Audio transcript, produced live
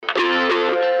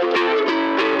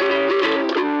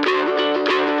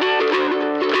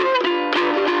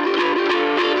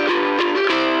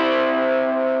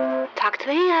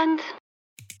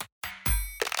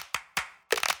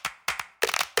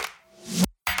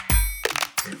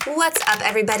What's up,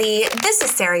 everybody? This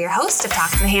is Sarah, your host of Talk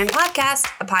to the Hand podcast,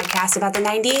 a podcast about the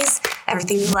 90s,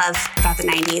 everything you love about the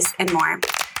 90s, and more.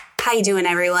 How you doing,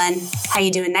 everyone? How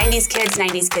you doing, 90s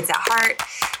kids at heart?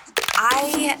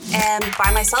 I am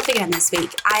by myself again this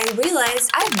week. I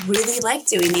realized I really like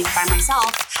doing these by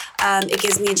myself. It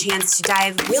gives me a chance to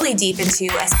dive really deep into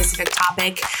a specific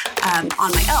topic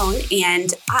on my own,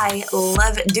 and I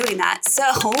love doing that. So,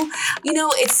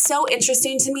 it's so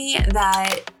interesting to me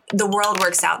that the world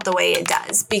works out the way it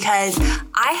does, because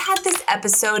I had this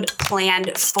episode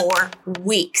planned for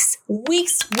weeks.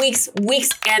 This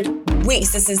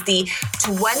is the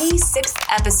 26th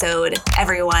episode,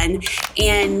 everyone.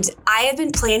 And I have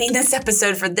been planning this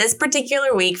episode for this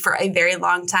particular week for a very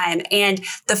long time. And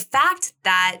the fact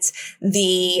that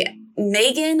the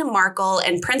Meghan Markle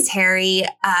and Prince Harry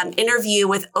interview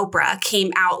with Oprah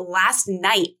came out last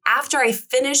night after I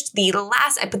finished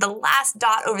I put the last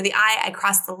dot over the I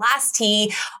crossed the last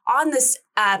T on this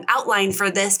outline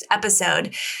for this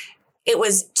episode. It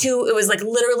was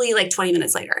literally 20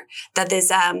 minutes later that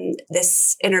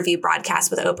this interview broadcast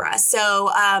with Oprah.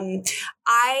 So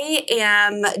I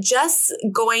am just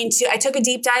I took a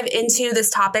deep dive into this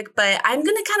topic, but I'm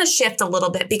going to kind of shift a little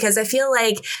bit, because I feel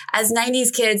like as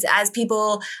 90s kids, as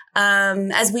people,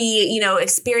 as we,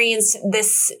 experienced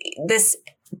this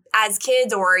as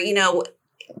kids, or,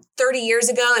 30 years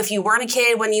ago, if you weren't a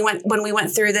kid when we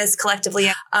went through this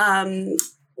collectively,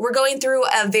 we're going through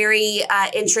a very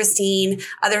interesting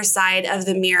other side of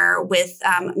the mirror with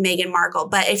Meghan Markle.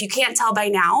 But if you can't tell by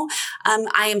now,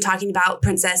 I am talking about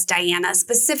Princess Diana,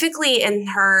 specifically in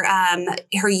her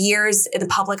years in the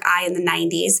public eye in the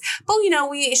 90s. But,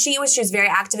 she was very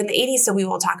active in the 80s, so we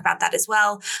will talk about that as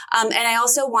well. And I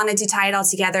also wanted to tie it all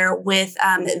together with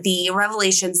the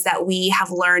revelations that we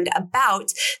have learned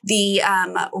about the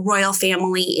royal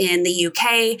family in the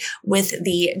UK with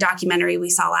the documentary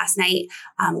we saw last night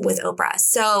with Oprah.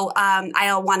 So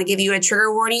I want to give you a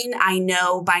trigger warning. I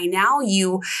know by now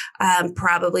you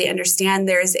probably understand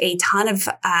there's a ton of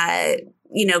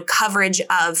coverage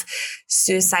of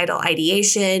suicidal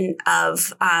ideation,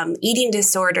 of eating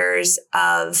disorders,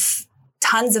 of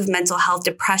tons of mental health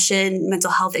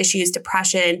issues,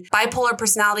 depression, bipolar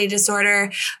personality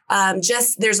disorder.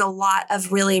 There's a lot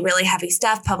of really, really heavy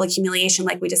stuff, public humiliation,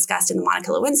 like we discussed in the Monica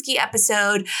Lewinsky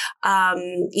episode,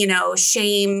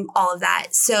 shame, all of that.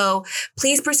 So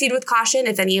please proceed with caution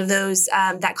if any of those,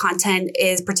 that content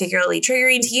is particularly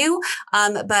triggering to you.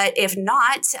 But if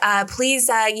not, please,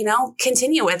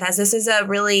 continue with us. This is a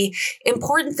really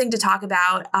important thing to talk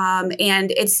about.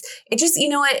 And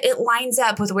it lines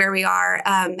up with where we are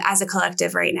as a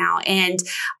collective right now. And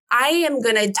I am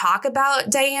going to talk about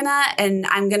Diana, and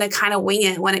I'm going to kind of wing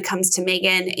it when it comes to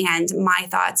Meghan and my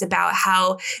thoughts about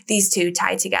how these two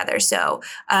tie together. So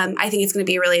I think it's going to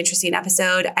be a really interesting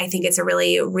episode. I think it's a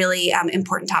really, really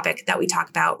important topic that we talk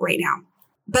about right now.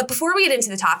 But before we get into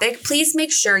the topic, please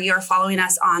make sure you're following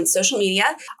us on social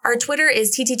media. Our Twitter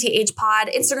is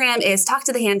TTTHpod. Instagram is Talk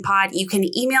to the Hand Pod. You can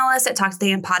email us at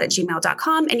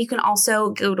talktothehandpod@gmail.com. And you can also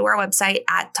go to our website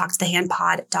at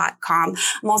talktothehandpod.com.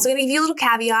 I'm also going to give you a little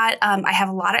caveat. I have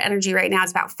a lot of energy right now.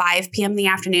 It's about 5 p.m. in the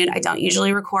afternoon. I don't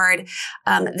usually record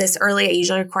this early. I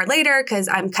usually record later because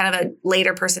I'm kind of a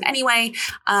later person anyway.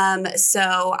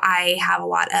 So I have a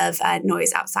lot of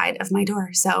noise outside of my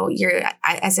door. So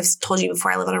as I've told you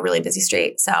before, I live on a really busy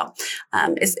street. So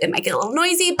it might get a little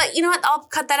noisy, but you know what? I'll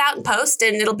cut that out in post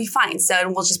and it'll be fine. So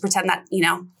we'll just pretend that, you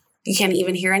can't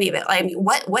even hear any of it. I mean,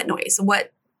 what noise?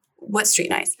 What street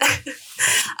noise?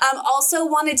 Also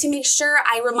wanted to make sure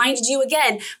I reminded you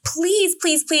again, please,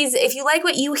 if you like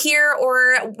what you hear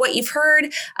or what you've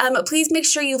heard, please make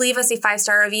sure you leave us a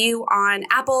 5-star review on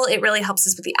Apple. It really helps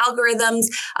us with the algorithms.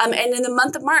 And in the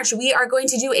month of March, we are going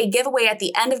to do a giveaway at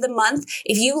the end of the month.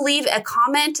 If you leave a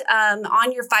comment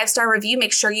on your 5-star review,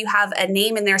 make sure you have a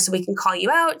name in there so we can call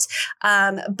you out.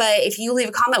 But if you leave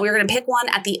a comment, we're going to pick one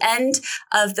at the end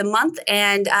of the month,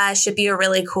 and ship you a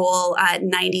really cool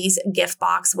 90s gift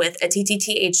box with a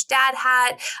TTTH dad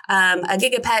hat, a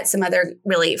Gigapet, some other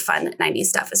really fun 90s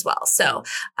stuff as well. So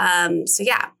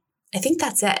yeah, I think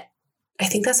that's it. I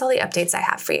think that's all the updates I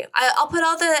have for you. I'll put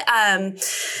all the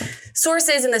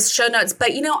sources in the show notes,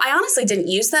 but I honestly didn't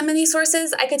use that many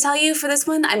sources. I could tell you for this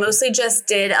one, I mostly just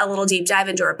did a little deep dive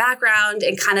into her background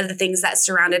and kind of the things that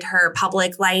surrounded her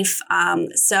public life.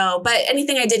 But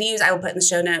anything I did use, I will put in the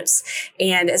show notes,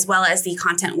 and as well as the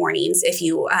content warnings if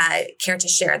you care to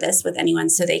share this with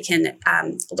anyone so they can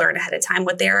learn ahead of time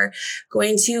what they're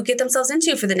going to get themselves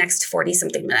into for the next 40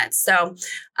 something minutes. So,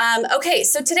 okay.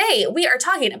 So today we are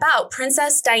talking about Princess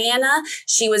Princess Diana.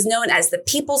 She was known as the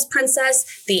People's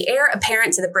Princess, the heir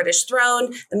apparent to the British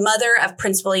throne, the mother of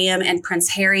Prince William and Prince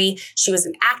Harry. She was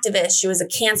an activist. She was a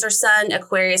Cancer sun,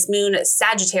 Aquarius moon,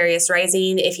 Sagittarius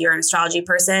rising. If you're an astrology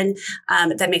person,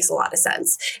 that makes a lot of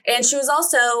sense. And she was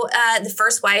also the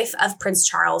first wife of Prince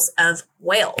Charles of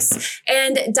Wales.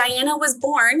 And Diana was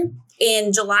born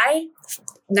in July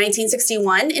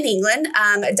 1961 in England,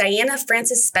 Diana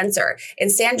Frances Spencer in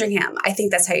Sandringham. I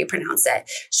think that's how you pronounce it.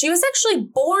 She was actually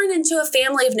born into a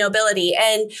family of nobility,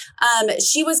 and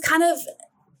she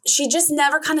just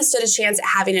never kind of stood a chance at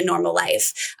having a normal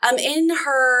life.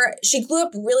 She grew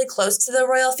up really close to the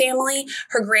royal family.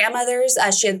 Her grandmothers,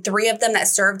 she had 3 of them that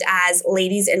served as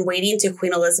ladies in waiting to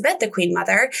Queen Elizabeth, the Queen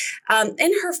Mother.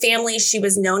 In her family, she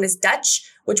was known as Dutch,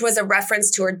 which was a reference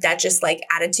to her Duchess-like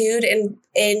attitude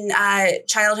in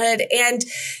childhood. And,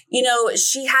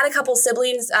 she had a couple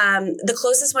siblings.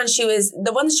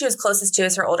 The one she was closest to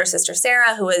is her older sister,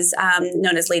 Sarah, who was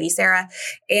known as Lady Sarah.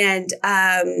 And,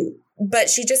 but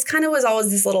she just kind of was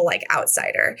always this little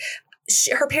outsider.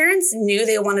 Her parents knew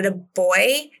they wanted a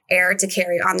boy heir to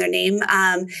carry on their name.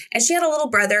 And she had a little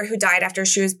brother who died after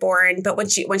she was born, but when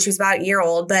she was about a year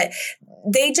old, but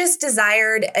they just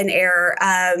desired an heir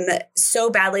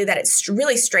so badly that it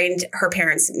really strained her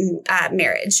parents'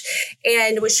 marriage.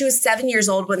 And she was 7 years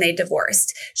old when they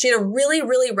divorced. She had a really,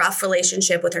 really rough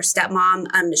relationship with her stepmom.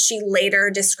 She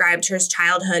later described her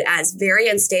childhood as very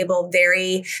unstable,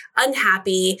 very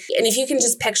unhappy. And if you can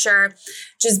just picture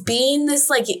just being this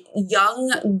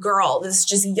young girl, this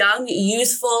just young,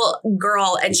 youthful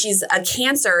girl, and she's a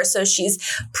Cancer, so she's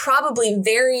probably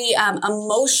very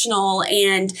emotional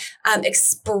and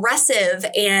expressive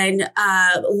and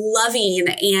loving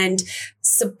and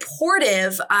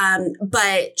supportive,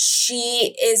 but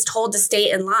she is told to stay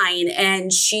in line,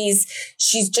 and she's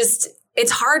just,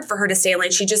 it's hard for her to stay in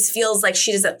line. She just feels like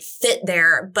she doesn't fit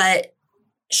there, but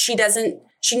she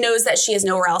knows that she has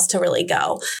nowhere else to really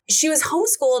go. She was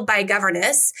homeschooled by a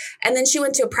governess, and then she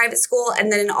went to a private school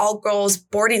and then an all-girls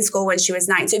boarding school when she was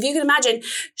 9. So if you can imagine,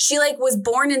 she was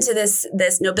born into this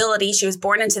nobility. She was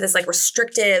born into this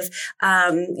restrictive,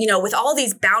 with all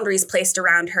these boundaries placed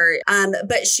around her.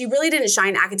 But she really didn't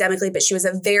shine academically, but she was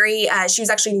she was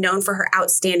actually known for her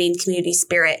outstanding community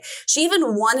spirit. She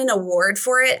even won an award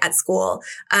for it at school.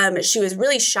 She was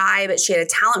really shy, but she had a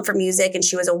talent for music, and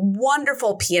she was a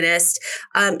wonderful pianist.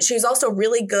 She was also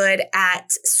really good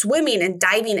at swimming and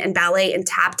diving and ballet and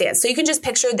tap dance. So you can just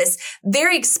picture this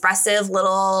very expressive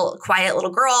quiet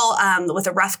little girl with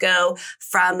a rough go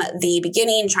from the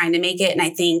beginning, trying to make it. And I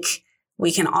think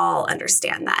we can all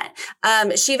understand that.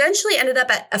 She eventually ended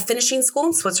up at a finishing school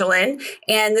in Switzerland.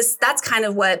 And that's kind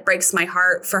of what breaks my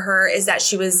heart for her, is that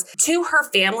she was to her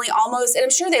family almost, and I'm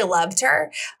sure they loved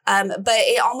her, but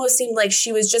it almost seemed like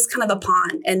she was just kind of a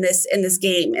pawn in this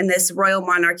game, in this royal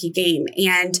monarchy game.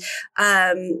 And,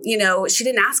 she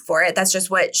didn't ask for it. That's just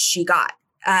what she got.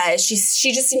 She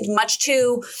just seemed much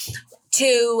too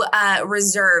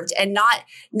reserved and not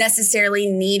necessarily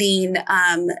needing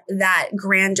that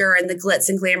grandeur and the glitz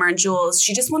and glamour and jewels.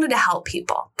 She just wanted to help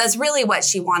people. That's really what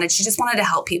she wanted. She just wanted to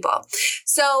help people.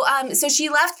 So she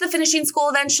left the finishing school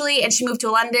eventually, and she moved to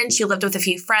London. She lived with a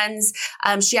few friends.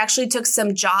 She actually took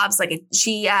some jobs.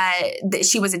 She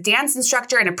was a dance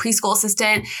instructor and a preschool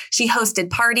assistant. She hosted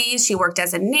parties. She worked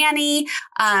as a nanny.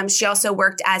 She also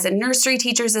worked as a nursery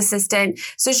teacher's assistant.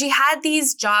 So she had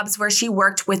these jobs where she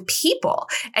worked with people,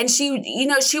 and she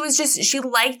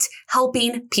liked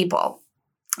helping people.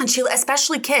 And she,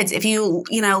 especially kids, if you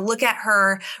look at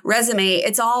her resume,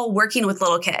 it's all working with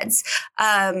little kids.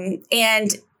 And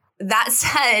that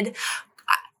said,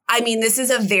 this is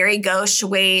a very gauche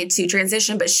way to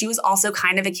transition, but she was also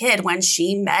kind of a kid when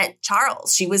she met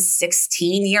Charles. She was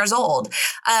 16 years old.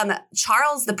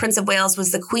 Charles, the Prince of Wales,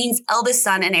 was the Queen's eldest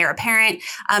son and heir apparent.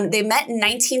 They met in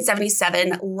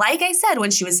 1977, like I said, when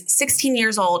she was 16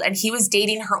 years old, and he was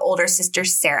dating her older sister,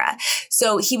 Sarah.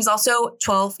 So he was also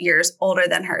 12 years older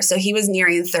than her. So he was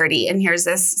nearing 30, and here's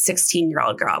this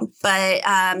 16-year-old girl. But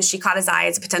she caught his eye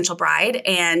as a potential bride,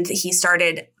 and he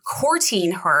started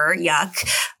courting her,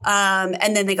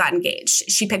 and then they got engaged.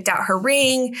 She picked out her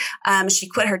ring. She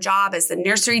quit her job as the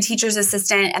nursery teacher's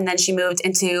assistant, and then she moved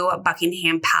into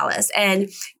Buckingham Palace. And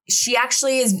she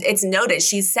actually it's noted,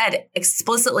 she's said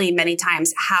explicitly many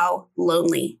times how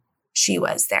lonely she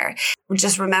was there.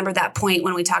 Just remember that point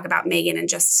when we talk about Meghan in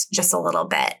just a little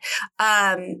bit.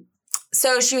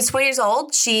 So she was 20 years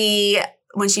old.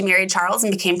 When she married Charles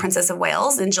and became Princess of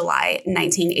Wales in July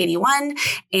 1981.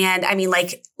 And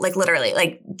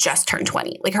literally just turned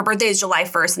 20. Her birthday is July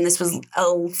 1st. And this was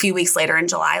a few weeks later in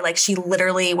July. She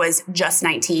literally was just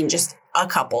 19, just a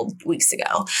couple weeks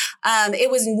ago. It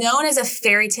was known as a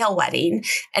fairy tale wedding,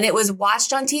 and it was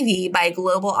watched on TV by a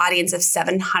global audience of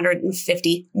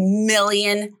 750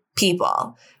 million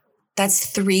people. That's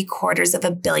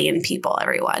 750 million people,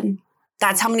 everyone.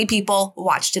 That's how many people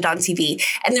watched it on TV.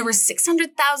 And there were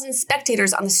 600,000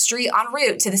 spectators on the street en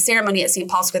route to the ceremony at St.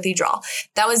 Paul's Cathedral.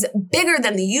 That was bigger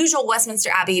than the usual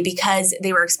Westminster Abbey because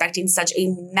they were expecting such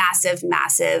a massive,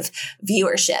 massive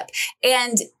viewership.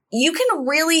 And you can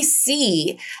really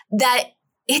see that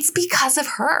it's because of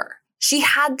her. She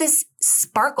had this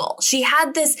sparkle. She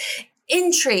had this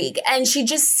intrigue, and she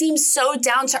just seemed so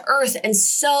down to earth and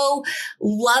so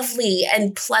lovely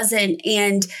and pleasant,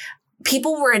 and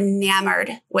people were enamored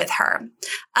with her.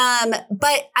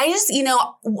 But I just,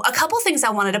 a couple things I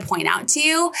wanted to point out to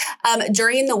you.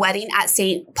 During the wedding at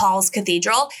St. Paul's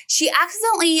Cathedral, she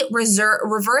accidentally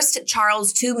reversed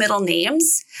Charles' 2 middle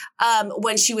names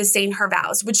when she was saying her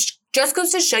vows, which just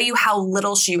goes to show you how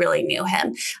little she really knew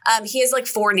him. He has like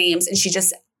 4 names, and she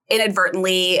just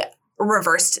inadvertently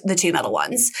reversed the 2 middle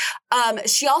ones.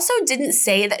 She also didn't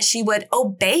say that she would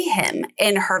obey him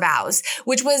in her vows,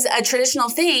 which was a traditional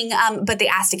thing, but they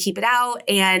asked to keep it out,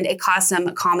 and it caused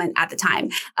some comment at the time.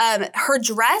 Her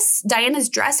dress, Diana's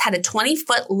dress, had a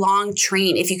 20-foot long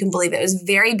train, if you can believe it. It was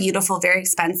very beautiful, very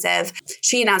expensive.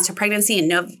 She announced her pregnancy in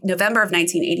November of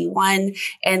 1981,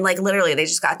 and like literally they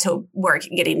just got to work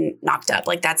getting knocked up.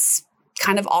 Like that's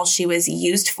kind of all she was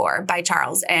used for by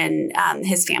Charles and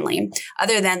his family,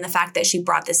 other than the fact that she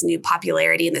brought this new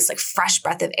popularity and this like fresh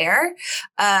breath of air.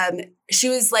 She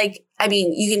was like, I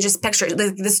mean, you can just picture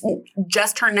this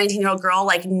just turned 19-year-old girl,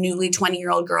 like newly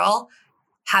 20-year-old girl,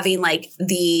 having like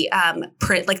the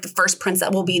the first prince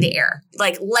that will be the heir,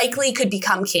 like likely could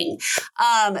become king.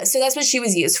 So that's what she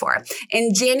was used for.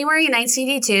 In January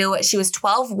 1982, she was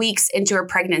 12 weeks into her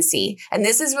pregnancy. And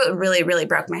this is what really, really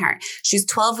broke my heart. She was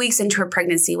 12 weeks into her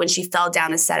pregnancy when she fell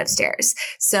down a set of stairs.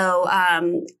 So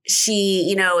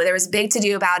she, there was big to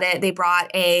do about it. They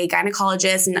brought a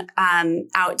gynecologist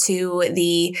out to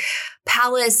the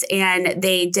palace, and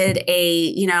they did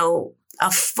a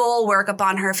full workup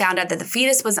on her, found out that the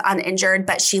fetus was uninjured,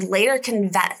 but she later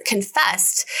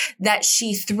confessed that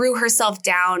she threw herself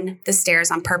down the stairs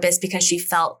on purpose because she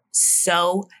felt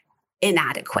so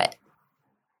inadequate.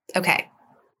 Okay,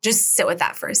 just sit with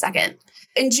that for a second.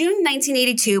 In June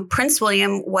 1982, Prince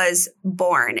William was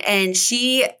born, and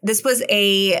this was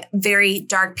a very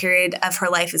dark period of her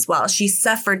life as well. She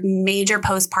suffered major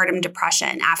postpartum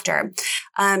depression after.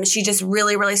 She just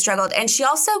really, really struggled. And she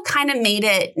also kind of made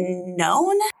it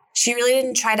known. She really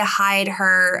didn't try to hide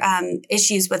her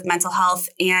issues with mental health.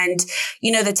 And,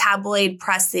 the tabloid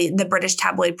press, the British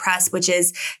tabloid press, which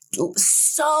is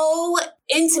so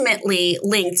intimately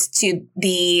linked to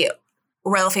the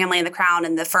royal family and the crown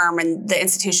and the firm and the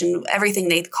institution, everything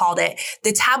they called it.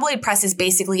 The tabloid press is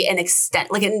basically an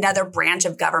extent, like another branch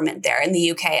of government there in the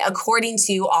UK, according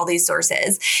to all these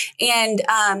sources. And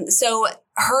so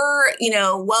her,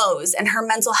 woes and her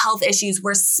mental health issues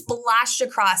were splashed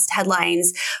across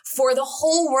headlines for the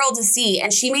whole world to see.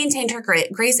 And she maintained her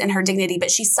grace and her dignity, but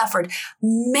she suffered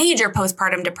major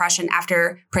postpartum depression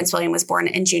after Prince William was born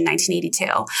in June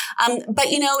 1982.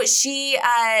 But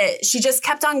she just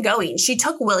kept on going. She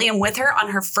took William with her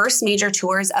on her first major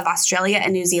tours of Australia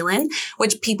and New Zealand,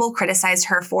 which people criticized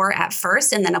her for at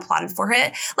first and then applauded for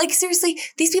it. Like, seriously,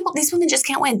 these women just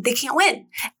can't win. They can't win.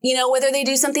 Whether they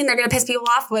do something, they're going to piss people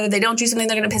off. Whether they don't do something,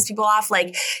 they're going to piss people off.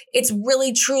 Like, it's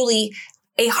really, truly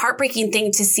a heartbreaking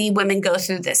thing to see women go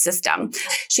through this system.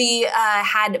 She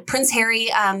had Prince Harry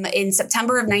in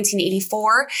September of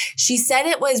 1984. She said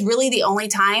it was really the only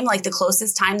time, like the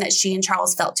closest time that she and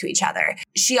Charles felt to each other.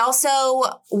 She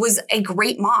also was a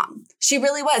great mom. She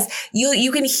really was.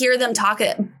 You can hear them talk,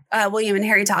 William and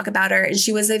Harry talk about her, and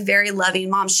she was a very loving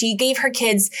mom. She gave her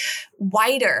kids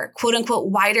wider, quote unquote,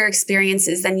 wider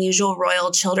experiences than usual royal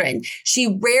children.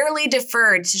 She rarely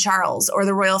deferred to Charles or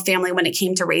the royal family when it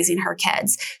came to raising her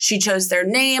kids. She chose their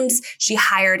names. She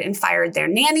hired and fired their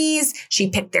nannies.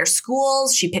 She picked their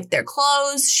schools. She picked their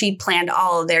clothes. She planned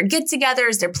all of their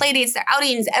get-togethers, their playdates, their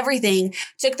outings, everything.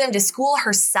 Took them to school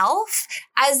herself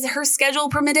as her schedule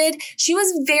permitted. She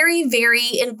was very,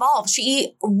 very involved.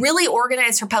 She really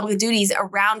organized her public duties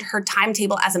around her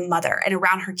timetable as a mother and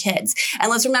around her kids. And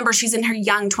let's remember, she's in her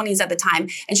young 20s at the time,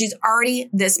 and she's already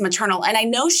this maternal. And I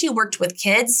know she worked with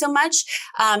kids so much,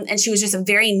 and she was just a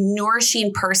very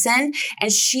nourishing person.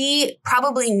 And she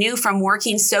probably knew from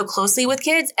working so closely with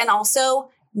kids and also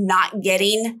not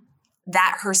getting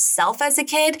that herself as a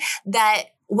kid, that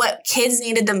what kids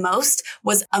needed the most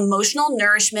was emotional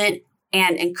nourishment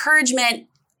and encouragement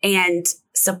and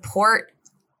support,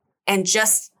 and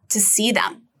just to see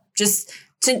them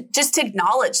just to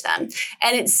acknowledge them.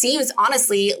 And it seems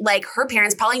honestly like her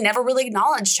parents probably never really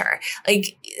acknowledged her,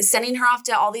 like sending her off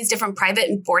to all these different private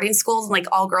and boarding schools and like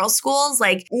all girls schools.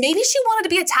 Like maybe she wanted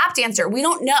to be a tap dancer. We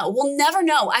don't know. We'll never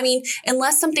know. I mean,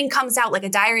 unless something comes out like a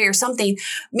diary or something,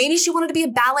 maybe she wanted to be a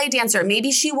ballet dancer.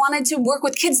 Maybe she wanted to work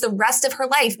with kids the rest of her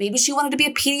life. Maybe she wanted to be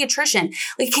a pediatrician.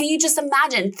 Like, can you just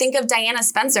imagine, think of Diana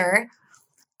Spencer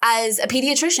as a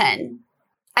pediatrician?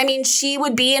 I mean, she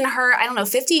would be in her,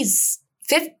 50s,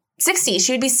 60.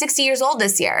 She would be 60 years old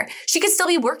this year. She could still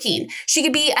be working. She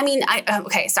could be,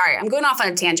 okay, sorry. I'm going off on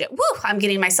a tangent. Woo, I'm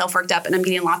getting myself worked up and I'm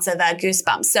getting lots of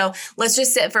goosebumps. So let's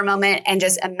just sit for a moment and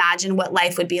just imagine what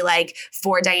life would be like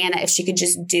for Diana if she could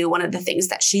just do one of the things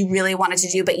that she really wanted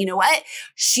to do. But you know what?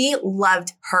 She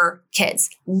loved her kids.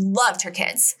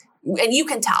 And you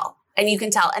can tell.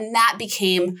 And that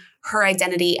became her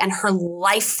identity and her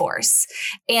life force.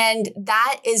 And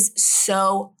that is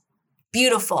so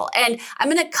beautiful. And I'm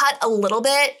going to cut a little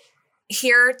bit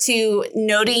here to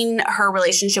noting her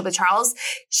relationship with Charles.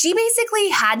 She basically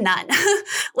had none.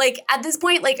 Like at this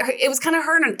point, like it was kind of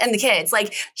her and the kids.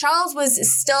 Like Charles was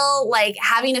still like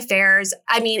having affairs.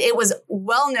 I mean, it was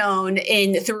well known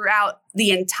throughout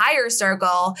the entire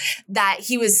circle that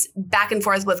he was back and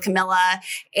forth with Camilla.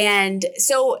 And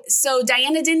so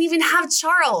Diana didn't even have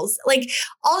Charles. Like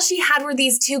all she had were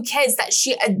these two kids that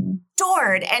she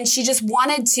adored and she just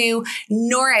wanted to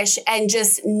nourish and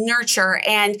just nurture.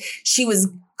 And she was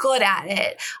good at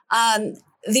it.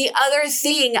 The other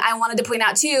thing I wanted to point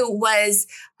out too was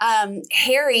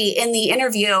Harry in the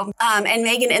interview and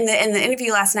Meghan in the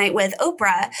interview last night with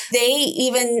Oprah.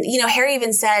 Harry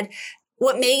even said,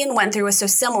 what Meghan went through was so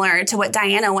similar to what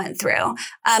Diana went through.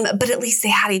 But at least they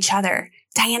had each other.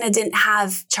 Diana didn't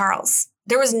have Charles.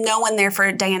 There was no one there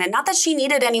for Diana. Not that she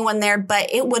needed anyone there,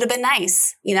 but it would have been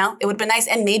nice. It would have been nice.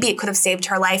 And maybe it could have saved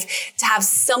her life to have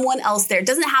someone else there. It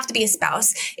doesn't have to be a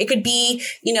spouse. It could be,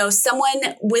 someone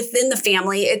within the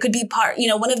family. It could be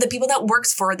one of the people that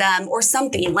works for them or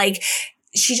something. Like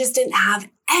she just didn't have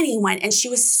anyone. And she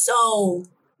was so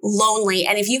lonely.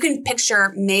 And if you can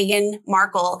picture Meghan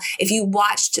Markle, if you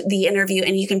watched the interview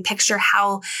and you can picture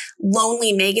how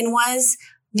lonely Meghan was,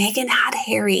 Meghan had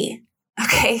Harry.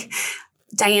 Okay.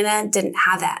 Diana didn't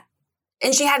have that.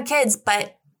 And she had kids,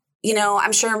 but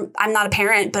I'm sure I'm not a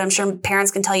parent, but I'm sure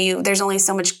parents can tell you there's only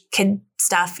so much kid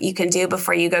stuff you can do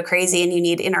before you go crazy and you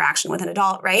need interaction with an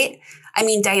adult, right? I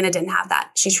mean, Diana didn't have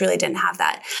that. She truly didn't have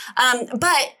that.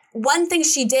 But one thing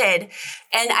she did,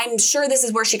 and I'm sure this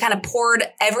is where she kind of poured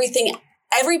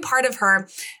every part of her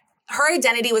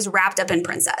identity was wrapped up in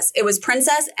princess. It was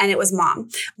princess and it was mom.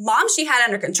 Mom, she had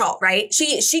under control, right?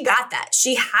 She got that.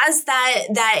 She has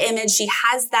that image. She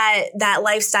has that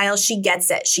lifestyle. She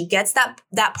gets it. She gets that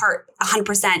part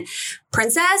 100%.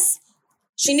 Princess,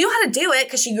 she knew how to do it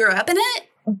because she grew up in it,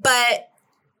 but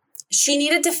she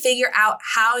needed to figure out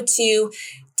how to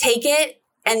take it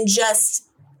and just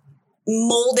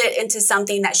mold it into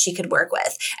something that she could work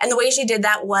with. And the way she did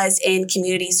that was in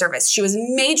community service. She was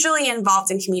majorly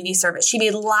involved in community service. She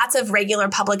made lots of regular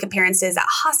public appearances at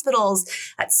hospitals,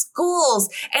 at schools.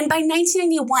 And by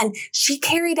 1991, she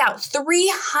carried out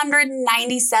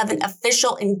 397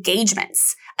 official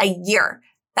engagements a year.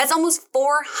 That's almost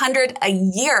 400 a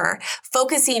year,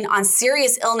 focusing on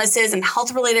serious illnesses and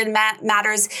health-related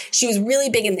matters. She was really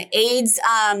big in the AIDS,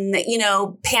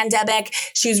 pandemic.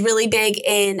 She was really big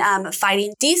in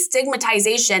fighting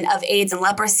destigmatization of AIDS and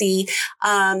leprosy.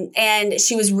 And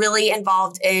she was really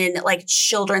involved in like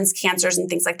children's cancers and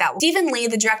things like that. Stephen Lee,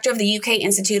 the director of the UK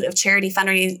Institute of Charity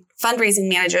Fundraising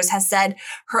Managers, has said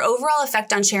her overall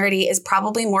effect on charity is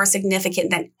probably more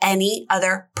significant than any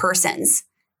other person's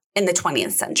in the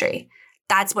 20th century.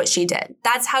 That's what she did.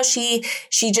 That's how she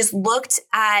just looked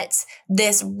at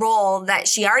this role that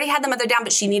she already had the mother down,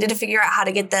 but she needed to figure out how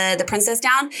to get the princess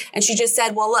down. And she just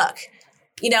said, well, look,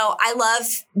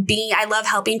 I love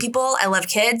helping people. I love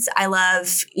kids. I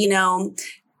love,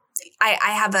 I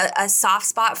have a soft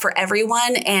spot for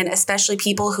everyone, and especially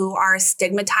people who are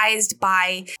stigmatized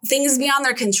by things beyond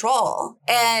their control.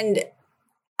 And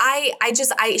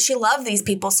she loved these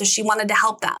people, so she wanted to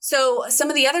help them. So some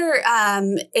of the other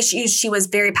issues she was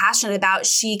very passionate about,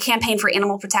 she campaigned for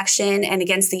animal protection and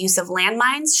against the use of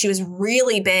landmines. She was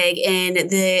really big in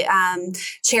the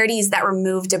charities that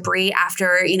remove debris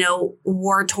after,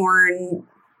 war-torn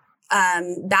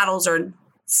battles or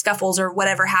scuffles or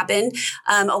whatever happened.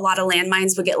 A lot of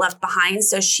landmines would get left behind.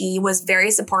 So she was very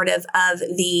supportive of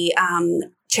the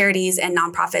charities and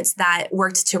nonprofits that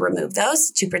worked to remove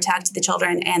those, to protect the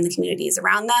children and the communities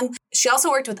around them. She also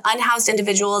worked with unhoused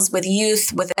individuals, with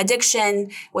youth, with addiction,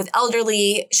 with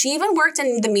elderly. She even worked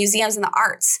in the museums and the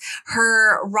arts.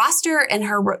 Her roster and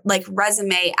her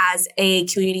resume as a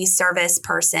community service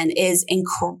person is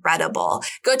incredible.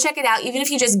 Go check it out. Even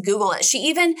if you just Google it. She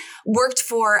even worked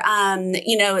for,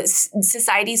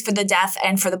 societies for the deaf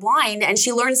and for the blind, and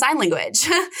she learned sign language.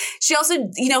 She also,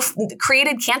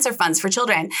 created cancer funds for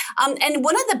children. And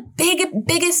one of the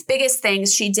biggest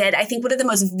things she did, I think one of the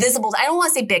most visible, I don't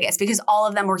want to say biggest, because all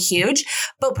of them were huge,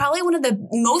 but probably one of the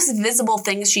most visible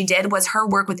things she did was her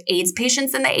work with AIDS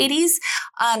patients in the 80s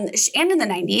and in the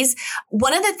 90s.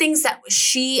 One of the things that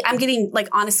I'm getting,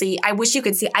 honestly, I wish you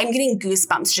could see, I'm getting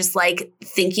goosebumps just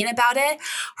thinking about it.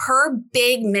 Her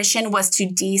big mission was to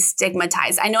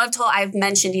destigmatize. I know I've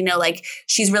mentioned,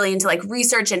 she's really into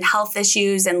research and health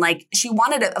issues. And she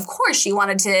wanted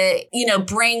to,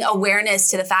 bring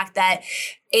awareness to the fact that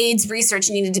AIDS research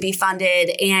needed to be funded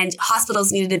and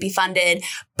hospitals needed to be funded.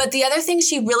 But the other thing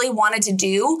she really wanted to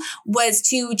do was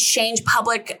to change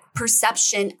public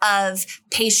perception of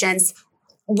patients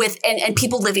and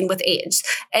people living with AIDS.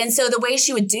 And so the way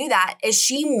she would do that is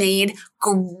she made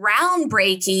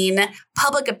groundbreaking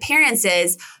public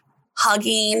appearances,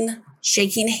 hugging,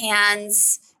 shaking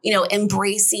hands,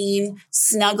 embracing,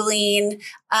 snuggling,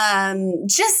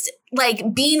 just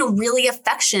being really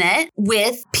affectionate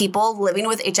with people living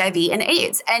with HIV and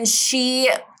AIDS. And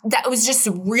that was just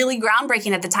really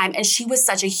groundbreaking at the time. And she was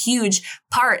such a huge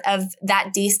part of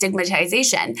that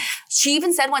destigmatization. She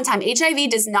even said one time, HIV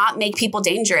does not make people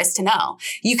dangerous to know.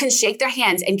 You can shake their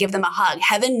hands and give them a hug.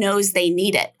 Heaven knows they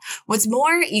need it. What's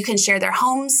more, you can share their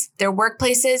homes, their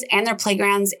workplaces, and their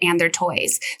playgrounds and their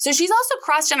toys. So she's also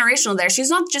cross-generational there. She's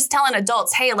not just telling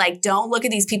adults, hey, don't look at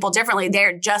these people differently.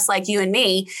 They're just like you and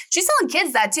me. She's telling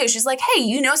kids that too. She's like,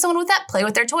 hey, someone with that, play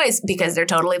with their toys because they're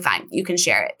totally fine. You can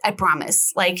share it. I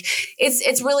promise.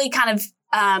 It's really kind of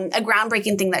a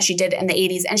groundbreaking thing that she did in the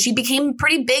 80s. And she became a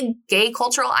pretty big gay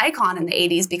cultural icon in the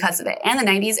 80s because of it, and the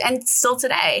 90s, and still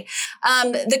today.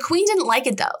 The Queen didn't like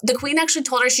it, though. The Queen actually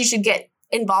told her she should get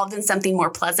involved in something more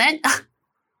pleasant.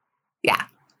 Yeah.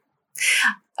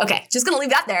 Okay, just going to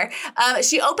leave that there.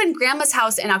 She opened Grandma's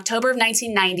House in October of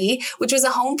 1990, which was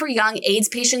a home for young AIDS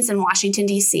patients in Washington,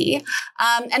 D.C.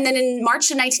 And then in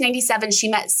March of 1997, she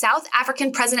met South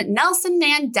African President Nelson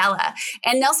Mandela.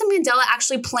 And Nelson Mandela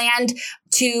actually planned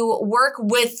to work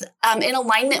with, in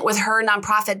alignment with her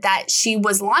nonprofit that she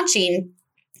was launching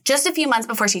just a few months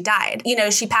before she died.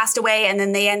 She passed away, and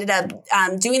then they ended up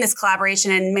doing this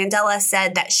collaboration. And Mandela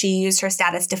said that she used her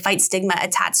status to fight stigma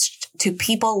attached to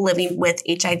people living with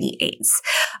HIV/AIDS.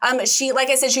 She, like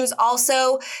I said, she was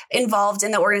also involved in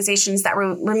the organizations that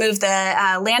removed the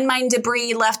landmine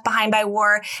debris left behind by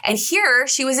war. And here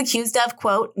she was accused of,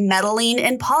 quote, meddling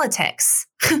in politics.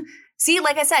 See,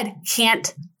 like I said,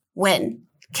 can't win.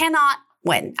 Cannot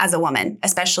win as a woman,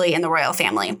 especially in the royal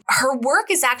family. Her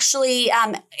work is actually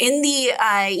in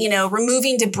the,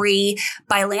 removing debris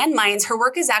by landmines. Her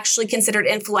work is actually considered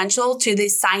influential to the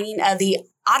signing of the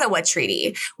Ottawa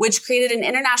Treaty, which created an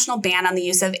international ban on the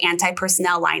use of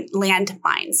anti-personnel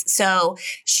landmines. So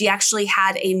she actually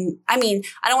had I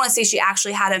don't want to say she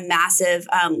actually had a massive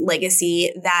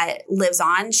legacy that lives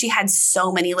on. She had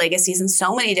so many legacies in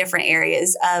so many different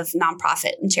areas of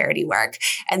nonprofit and charity work.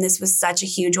 And this was such a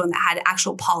huge one that had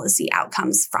actual policy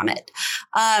outcomes from it.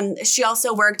 She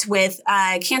also worked with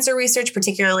cancer research,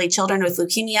 particularly children with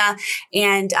leukemia.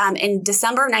 And in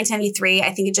December of 1993,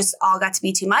 I think it just all got to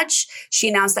be too much.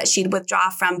 She announced that she'd withdraw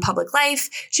from public life.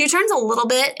 She returns a little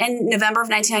bit in November of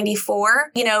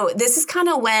 1994. This is kind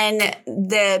of when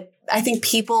I think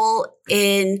people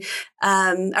in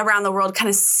around the world kind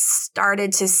of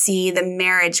started to see the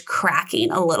marriage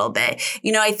cracking a little bit.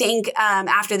 I think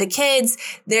after the kids,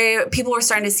 people were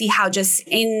starting to see how just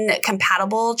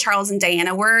incompatible Charles and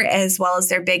Diana were, as well as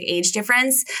their big age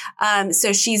difference.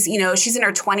 So she's in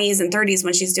her 20s and 30s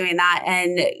when she's doing that.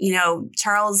 And,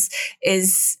 Charles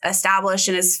is established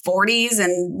in his 40s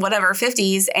and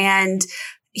 50s. And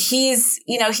he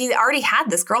already had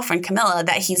this girlfriend, Camilla,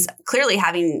 that he's clearly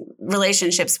having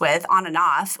relationships with on and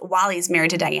off while he's married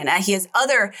to Diana. He has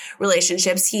other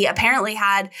relationships. He apparently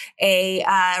had a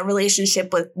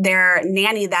relationship with their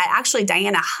nanny that actually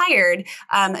Diana hired,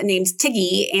 named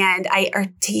Tiggy, or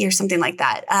Tiggy or something like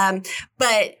that.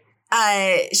 But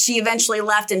she eventually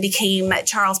left and became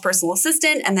Charles' personal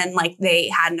assistant. And then like they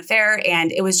had an affair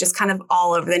and it was just kind of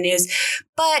all over the news.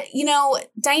 But,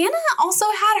 Diana also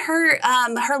had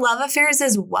her love affairs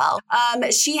as well.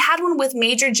 She had one with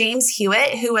Major James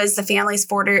Hewitt, who was the family's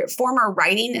former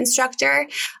writing instructor.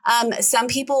 Some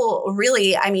people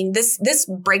really, this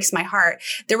breaks my heart.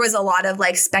 There was a lot of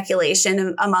like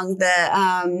speculation among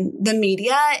the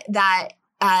media that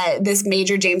this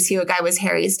Major James Hewitt guy was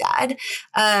Harry's dad.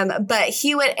 But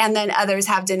Hewitt and then others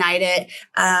have denied it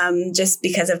just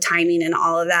because of timing and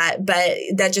all of that. But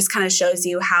that just kind of shows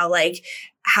you how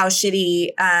shitty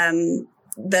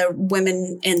the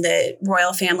women in the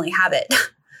royal family have it.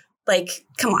 Like,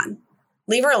 come on.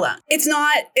 Leave her alone. It's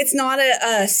not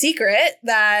a secret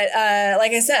that,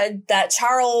 like I said, that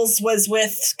Charles was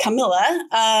with Camilla,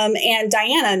 and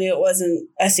Diana knew it wasn't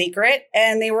a secret,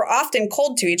 and they were often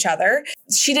cold to each other.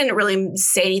 She didn't really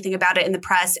say anything about it in the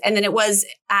press. And then it was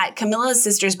at Camilla's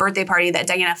sister's birthday party that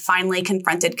Diana finally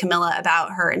confronted Camilla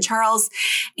about her and Charles.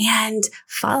 And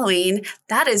following,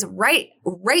 that is right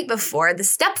before, the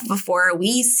step before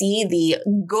we see the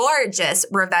gorgeous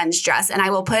revenge dress. And I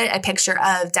will put a picture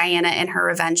of Diana in her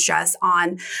revenge dress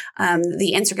on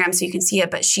the Instagram so you can see it.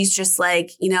 But she's just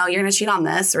like, you're going to cheat on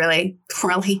this? Really?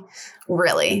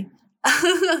 Really?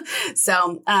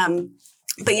 So,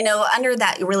 but, under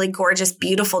that really gorgeous,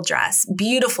 beautiful dress,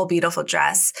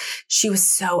 she was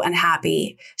so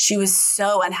unhappy. She had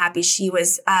suicidal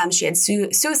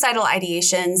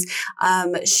ideations.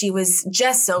 She was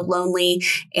just so lonely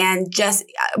and just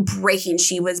breaking.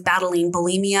 She was battling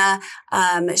bulimia.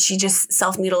 She just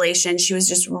self-mutilation. She was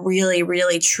just really,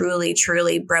 really, truly,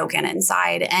 truly broken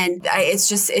inside. And it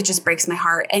just breaks my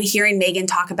heart. And hearing Meghan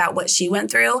talk about what she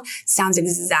went through sounds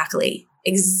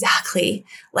exactly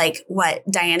like what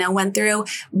Diana went through,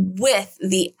 with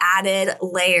the added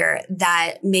layer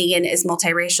that Meghan is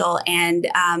multiracial and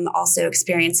also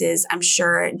experiences, I'm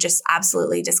sure, just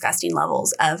absolutely disgusting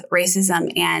levels of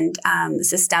racism and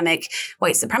systemic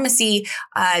white supremacy.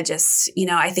 I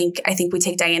think we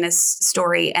take Diana's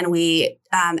story and we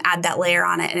add that layer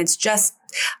on it, and it's just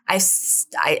I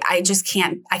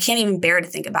can't even bear to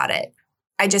think about it.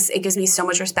 It gives me so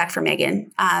much respect for Meghan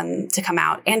to come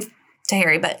out, and to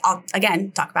Harry, but I'll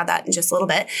again talk about that in just a little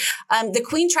bit. The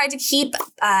Queen tried to keep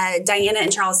Diana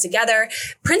and Charles together.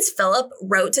 Prince Philip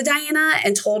wrote to Diana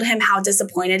and told him how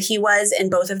disappointed he was in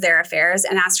both of their affairs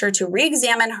and asked her to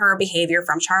re-examine her behavior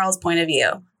from Charles' point of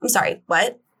view. I'm sorry,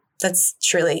 what? That's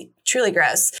truly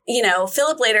gross.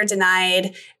 Philip later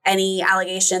denied any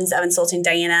allegations of insulting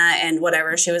Diana and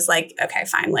whatever. She was like, okay,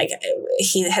 fine. Like,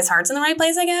 his heart's in the right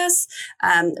place, I guess.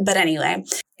 But anyway,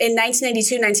 in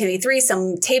 1992, 1993,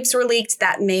 some tapes were leaked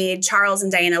that made Charles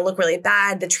and Diana look really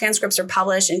bad. The transcripts were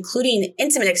published, including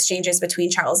intimate exchanges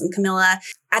between Charles and Camilla.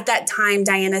 At that time,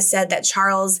 Diana said that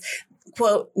Charles,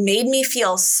 quote, made me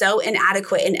feel so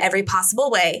inadequate in every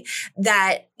possible way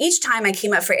that each time I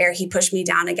came up for air, he pushed me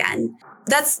down again.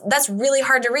 That's really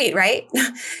hard to read, right?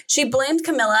 She blamed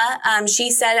Camilla.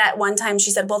 She said at one time,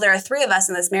 well, there are 3 of us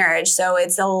in this marriage, so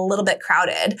it's a little bit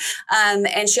crowded.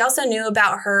 And she also knew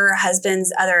about her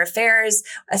husband's other affairs,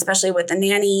 especially with the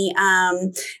nanny.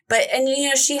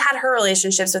 She had her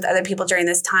relationships with other people during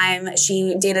this time.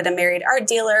 She dated a married art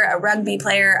dealer, a rugby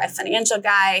player, a financial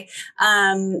guy.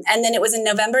 And then it was in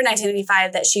November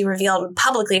 1985 that she revealed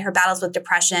publicly her battles with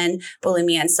depression,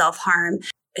 bulimia, and self-harm.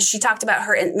 She talked about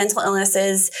her mental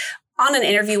illnesses on an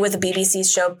interview with the BBC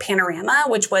show Panorama,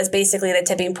 which was basically the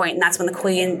tipping point. And that's when the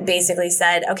Queen basically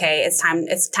said, okay, it's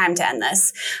time to end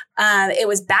this. It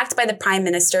was backed by the Prime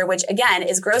Minister, which again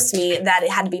is gross to me that it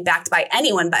had to be backed by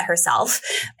anyone but herself.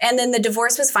 And then the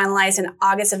divorce was finalized in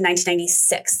August of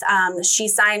 1996. She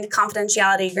signed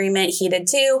confidentiality agreement. He did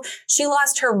too. She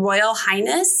lost her Royal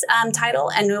Highness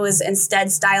title and was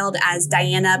instead styled as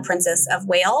Diana, Princess of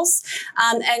Wales.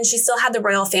 And she still had the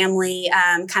royal family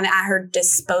kind of at her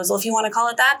disposal, if you want to call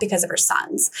it that, because of her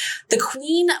sons. The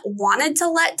Queen wanted to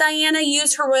let Diana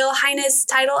use her Royal Highness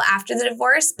title after the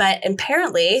divorce, but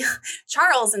apparently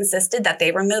Charles insisted that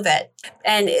they remove it.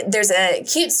 And there's a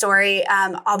cute story,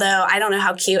 although I don't know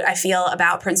how cute I feel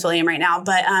about Prince William right now,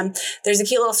 but there's a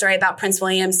cute little story about Prince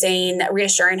William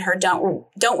reassuring her, don't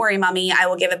worry, mommy, I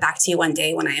will give it back to you one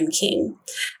day when I am king.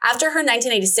 After her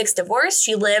 1986 divorce,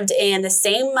 she lived in the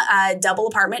same double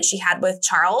apartment she had with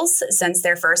Charles since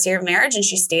their first year of marriage, and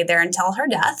she stayed there until her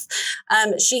death.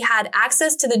 She had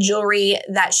access to the jewelry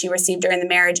that she received during the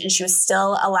marriage, and she was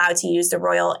still allowed to use the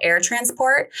royal air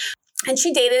transport. And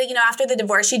she dated, after the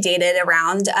divorce, she dated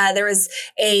around. There was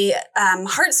a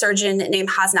heart surgeon named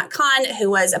Hasnat Khan,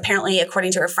 who was apparently,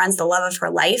 according to her friends, the love of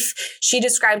her life. She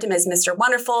described him as Mr.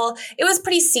 Wonderful. It was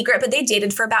pretty secret, but they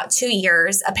dated for about 2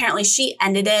 years. Apparently, she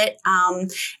ended it.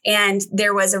 And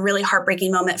there was a really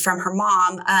heartbreaking moment from her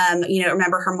mom.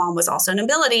 Remember, her mom was also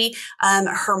nobility.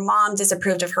 Her mom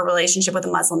disapproved of her relationship with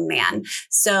a Muslim man.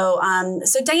 So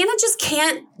Diana just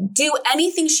can't do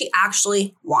anything she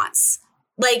actually wants.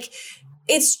 Like,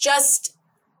 it's just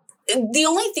the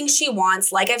only thing she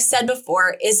wants, like I've said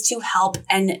before, is to help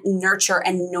and nurture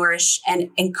and nourish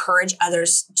and encourage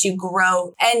others to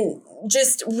grow and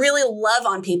just really love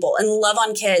on people and love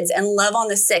on kids and love on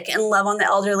the sick and love on the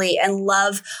elderly and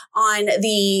love on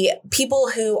the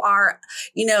people who are,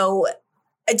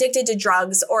 addicted to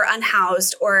drugs or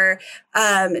unhoused or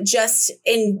just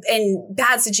in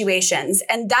bad situations.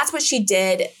 And that's what she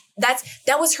did. That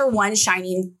was her one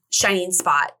shining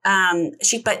spot. When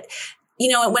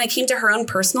it came to her own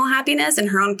personal happiness and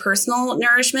her own personal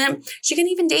nourishment, she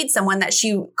couldn't even date someone that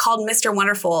she called Mr.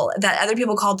 Wonderful, that other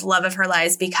people called the love of her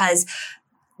lives, because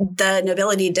the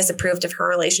nobility disapproved of her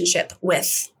relationship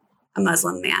with a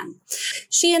Muslim man.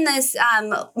 She and this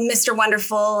Mr.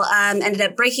 Wonderful ended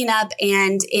up breaking up,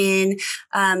 and in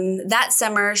that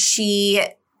summer, she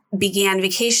began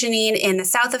vacationing in the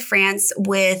south of France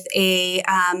with a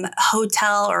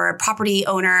hotel or a property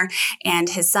owner and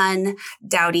his son,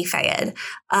 Dowdy Fayed.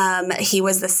 He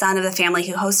was the son of the family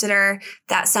who hosted her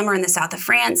that summer in the south of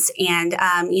France. And,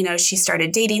 she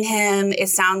started dating him. It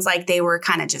sounds like they were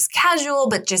kind of just casual,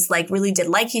 but just like really did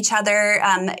like each other.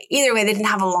 Either way, they didn't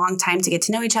have a long time to get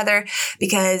to know each other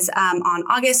because on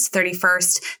August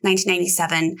 31st,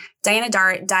 1997, Diana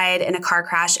Dart died in a car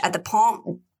crash at the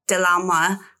Pont de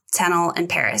l'Alma tunnel in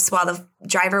Paris while the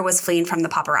driver was fleeing from the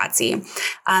paparazzi.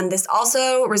 This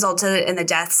also resulted in the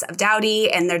deaths of Dowdy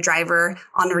and their driver,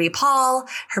 Henri Paul.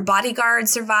 Her bodyguard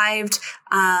survived,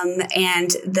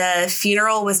 and the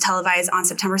funeral was televised on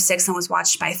September 6th and was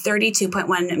watched by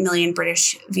 32.1 million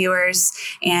British viewers.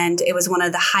 And it was one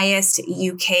of the highest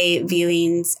UK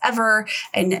viewings ever,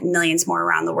 and millions more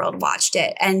around the world watched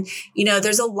it. And,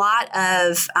 there's a lot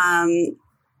of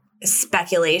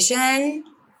speculation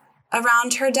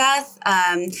around her death.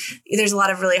 There's a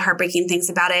lot of really heartbreaking things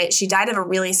about it. She died of a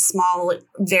really small,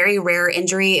 very rare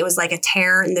injury. It was like a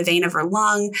tear in the vein of her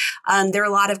lung. There were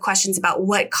a lot of questions about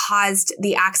what caused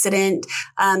the accident.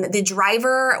 The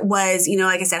driver was,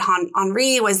 like I said,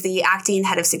 Henri was the acting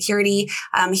head of security.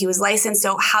 He was licensed.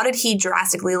 So how did he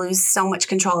drastically lose so much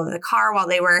control of the car while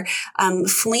they were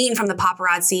fleeing from the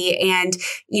paparazzi? And,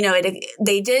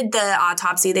 they did the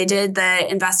autopsy. They did the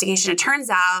investigation. It turns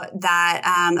out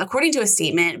that, according to a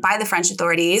statement by the French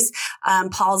authorities,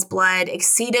 Paul's blood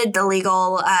exceeded the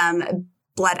legal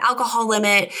blood alcohol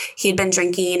limit. He had been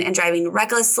drinking and driving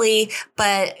recklessly,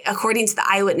 but according to the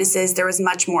eyewitnesses, there was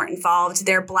much more involved.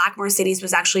 Their black Mercedes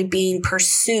was actually being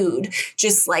pursued,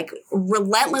 just like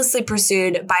relentlessly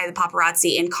pursued by the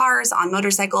paparazzi in cars, on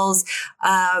motorcycles.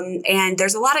 And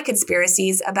there's a lot of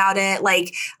conspiracies about it.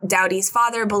 Like Dowdy's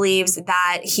father believes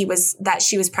that she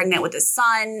was pregnant with a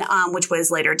son, which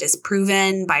was later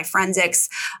disproven by forensics,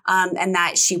 and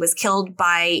that she was killed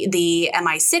by the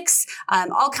MI6,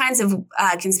 all kinds of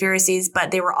conspiracies,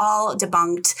 but they were all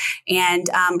debunked. And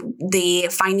the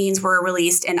findings were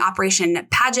released in Operation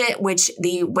Paget, which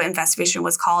the investigation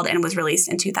was called, and was released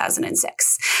in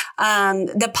 2006.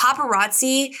 The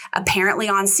paparazzi, apparently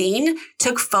on scene,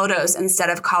 took photos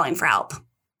instead of calling for help.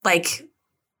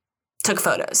 Took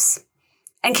photos.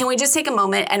 And can we just take a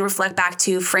moment and reflect back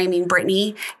to framing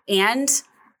Britney and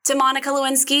to Monica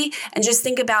Lewinsky, and just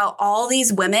think about all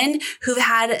these women who've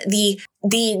had the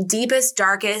deepest,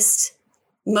 darkest,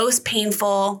 most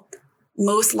painful,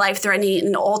 most life-threatening,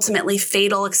 and ultimately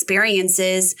fatal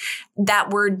experiences that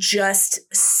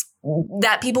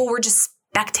people were just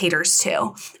spectators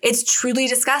to. It's truly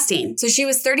disgusting. So she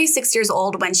was 36 years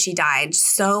old when she died.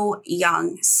 So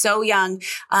young.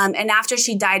 And after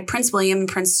she died, Prince William and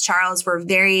Prince Charles were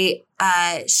very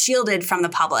shielded from the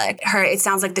public. It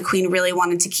sounds like the Queen really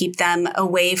wanted to keep them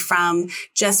away from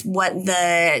just what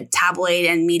the tabloid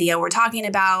and media were talking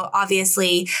about,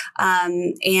 obviously.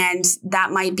 And that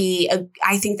might be,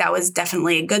 I think that was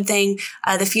definitely a good thing.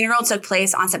 The funeral took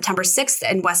place on September 6th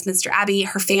in Westminster Abbey.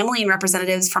 Her family and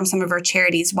representatives from some of her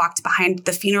charities walked behind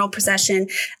the funeral procession.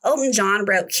 Elton John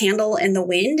wrote Candle in the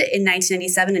Wind in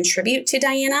 1997 in tribute to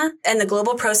Diana, and the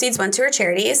global proceeds went to her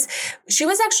charities. She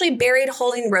was actually buried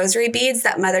holding rosary beads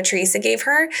that Mother Teresa gave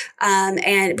her.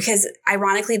 And because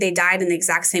ironically, they died in the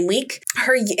exact same week.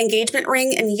 Her engagement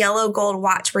ring and yellow gold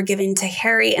watch were given to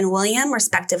Harry and William,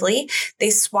 respectively. They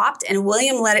swapped, and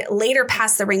William later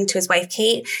passed the ring to his wife,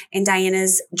 Kate, and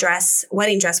Diana's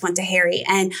wedding dress went to Harry.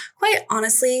 And quite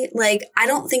honestly, like, I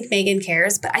don't think Meghan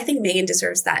cares, but I think Meghan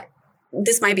deserves that.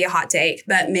 This might be a hot take,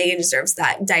 but Meghan deserves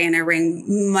that Diana ring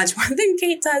much more than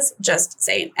Kate does. Just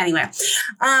saying. Anyway,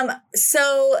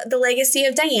 so the legacy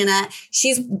of Diana,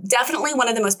 she's definitely one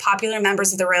of the most popular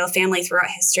members of the royal family throughout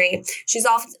history. She's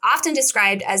often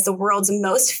described as the world's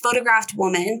most photographed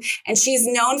woman, and she's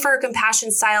known for her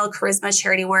compassion style, charisma,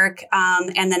 charity work,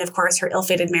 and then, of course, her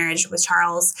ill-fated marriage with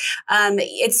Charles.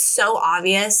 It's so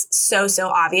obvious, so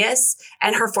obvious,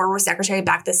 and her former secretary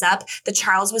backed this up, that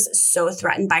Charles was so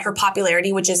threatened by her popularity,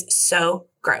 which is so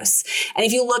gross. And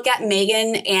if you look at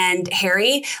Meghan and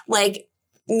Harry, like,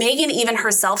 Meghan even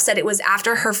herself said it was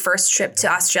after her first trip to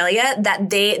Australia that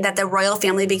the royal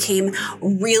family became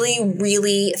really,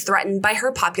 really threatened by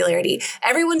her popularity.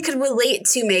 Everyone could relate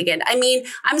to Meghan. I mean,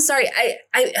 I'm sorry,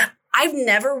 I've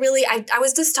never really, I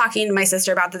was just talking to my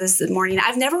sister about this morning.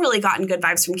 I've never really gotten good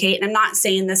vibes from Kate. And I'm not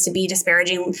saying this to be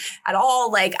disparaging at all.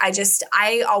 Like,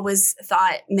 I always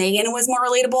thought Meghan was more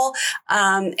relatable.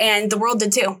 And the world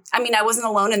did too. I mean, I wasn't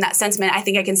alone in that sentiment. I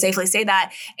think I can safely say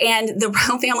that. And the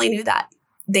royal family knew that.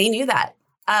 They knew that.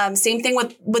 Same thing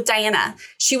with Diana.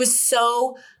 She was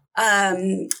so,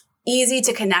 easy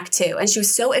to connect to, and she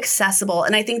was so accessible.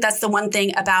 And I think that's the one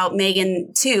thing about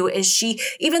Meghan too, is she,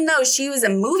 even though she was a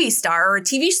movie star or a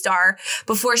TV star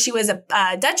before she was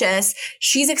a duchess,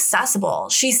 she's accessible.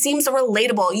 She seems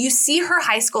relatable. You see her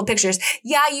high school pictures.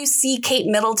 Yeah, you see Kate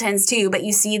Middleton's too, but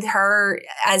you see her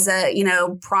as a,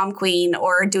 prom queen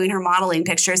or doing her modeling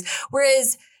pictures.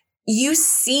 Whereas you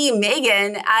see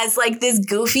Meghan as like this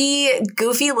goofy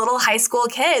little high school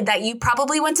kid that you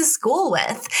probably went to school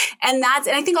with. And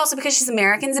I think also because she's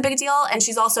American is a big deal. And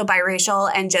she's also biracial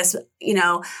and just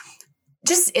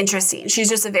interesting. She's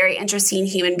just a very interesting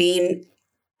human being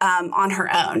on her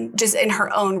own, just in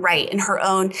her own right, in her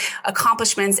own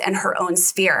accomplishments and her own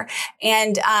sphere.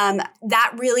 And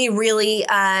that really, really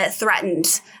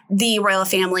threatened the royal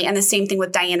family. And the same thing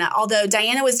with Diana, although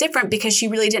Diana was different because she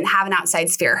really didn't have an outside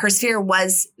sphere. Her sphere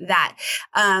was that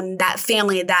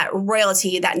family, that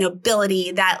royalty, that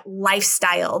nobility, that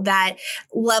lifestyle, that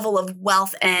level of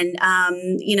wealth and,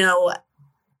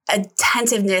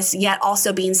 attentiveness, yet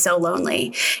also being so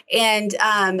lonely. And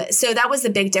so that was the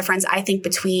big difference, I think,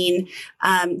 between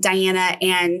Diana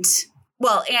and,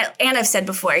 and I've said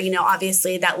before,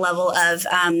 obviously that level of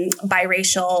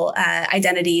biracial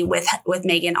identity with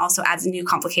Meghan also adds a new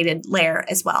complicated layer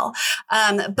as well.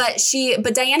 But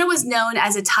Diana was known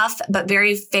as a tough but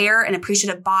very fair and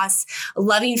appreciative boss, a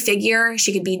loving figure.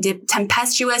 She could be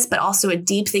tempestuous, but also a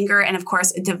deep thinker, and of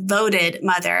course, a devoted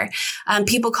mother.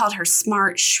 People called her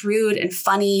smart, shrewd, and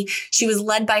funny. She was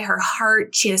led by her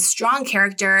heart. She had a strong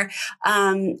character,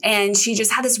 and she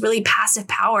just had this really passive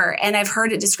power. And I've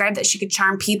heard it described that she could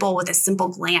charm people with a simple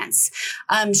glance.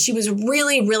 She was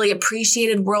really, really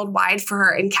appreciated worldwide for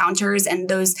her encounters and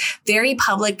those very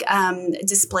public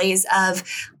displays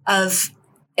of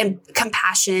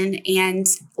compassion and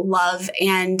love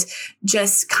and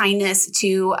just kindness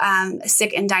to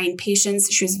sick and dying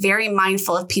patients. She was very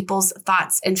mindful of people's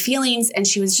thoughts and feelings, and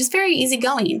she was just very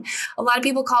easygoing. A lot of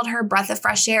people called her a breath of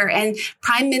fresh air, and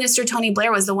Prime Minister Tony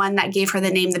Blair was the one that gave her the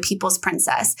name the People's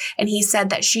Princess. And he said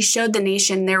that she showed the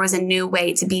nation there was a new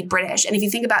way to be British. And if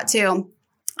you think about too,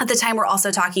 at the time, we're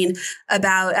also talking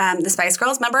about the Spice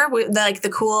Girls. Remember, the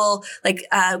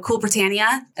cool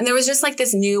Britannia, and there was just like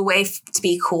this new way to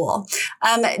be cool.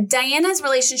 Diana's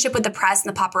relationship with the press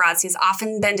and the paparazzi has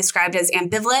often been described as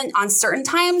ambivalent. On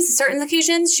certain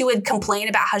occasions, she would complain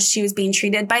about how she was being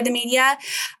treated by the media,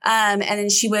 and then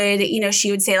she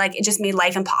would say like it just made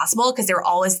life impossible because they were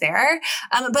always there.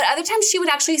 But other times, she would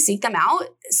actually seek them out.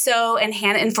 And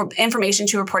hand information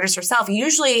to reporters herself,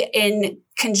 usually in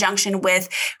conjunction with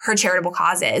her charitable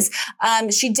causes.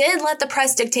 She did let the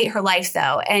press dictate her life,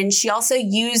 though, and she also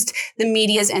used the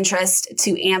media's interest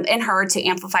in her to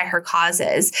amplify her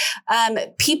causes.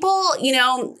 She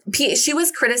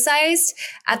was criticized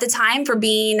at the time for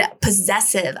being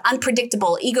possessive,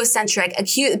 unpredictable, egocentric.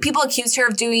 People accused her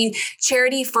of doing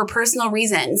charity for personal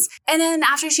reasons. And then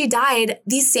after she died,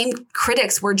 these same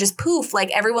critics were just poof,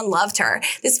 like everyone loved her.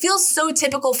 This feels so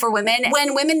typical for women.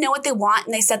 When women know what they want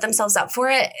and they set themselves up for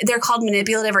they're called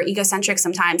manipulative or egocentric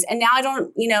sometimes. And now I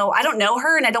don't know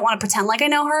her, and I don't want to pretend like I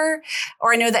know her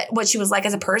or I know that what she was like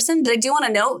as a person. But I do want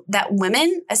to note that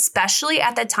women, especially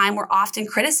at that time, were often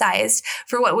criticized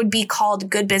for what would be called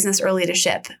good business or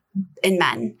leadership in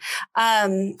men.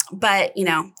 But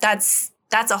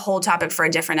that's a whole topic for a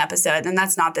different episode, and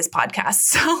that's not this podcast.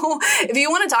 So if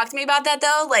you want to talk to me about that,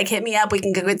 though, like, hit me up. We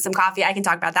can go get some coffee. I can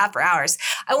talk about that for hours.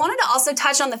 I wanted to also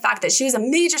touch on the fact that she was a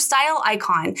major style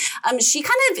icon. She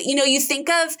kind of, you think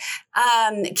of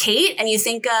Kate and you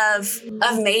think of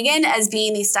Meghan as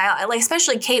being the style, like,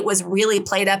 especially Kate was really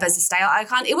played up as a style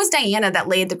icon. It was Diana that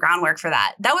laid the groundwork for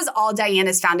that. That was all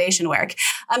Diana's foundation work.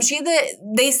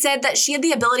 They said that she had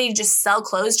the ability to just sell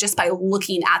clothes just by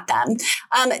looking at them.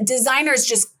 Designers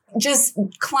just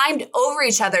climbed over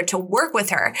each other to work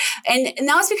with her. And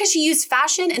that was because she used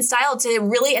fashion and style to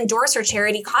really endorse her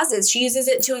charity causes. She uses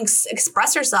it to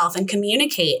express herself and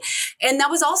communicate. And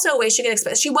that was also a way she could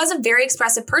express. She was a very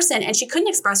expressive person, and she couldn't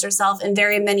express herself in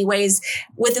very many ways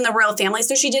within the royal family.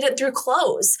 So she did it through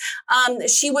clothes.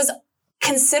 She was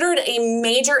considered a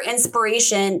major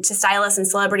inspiration to stylists and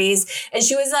celebrities. And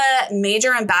she was a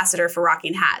major ambassador for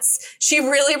rocking hats. She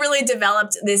really, really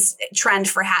developed this trend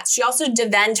for hats. She also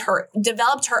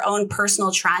developed her own personal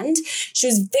trend. She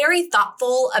was very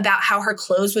thoughtful about how her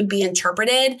clothes would be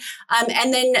interpreted.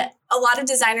 And then a lot of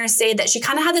designers say that she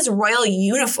kind of had this royal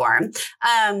uniform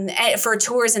for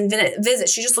tours and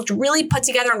visits. She just looked really put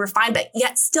together and refined, but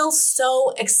yet still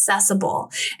so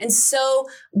accessible and so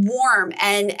warm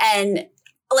and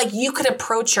like you could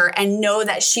approach her and know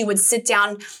that she would sit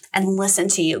down and listen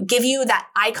to you, give you that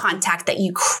eye contact that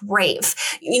you crave,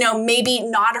 maybe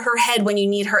nod her head when you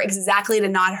need her exactly to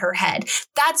nod her head.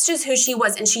 That's just who she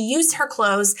was. And she used her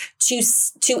clothes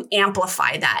to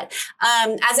amplify that.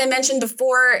 As I mentioned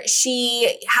before,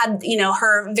 she had,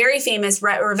 her very famous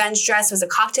revenge dress was a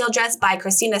cocktail dress by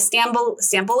Christina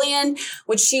Stambolian,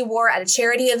 which she wore at a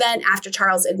charity event after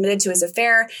Charles admitted to his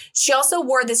affair. She also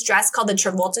wore this dress called the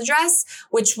Travolta dress,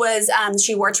 which was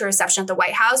she wore to a reception at the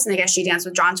White House. And I guess she danced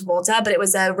with John Travolta, but it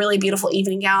was a really beautiful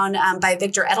evening gown by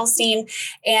Victor Edelstein.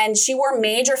 And she wore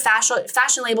major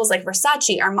fashion labels like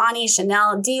Versace, Armani,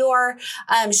 Chanel, Dior.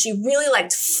 She really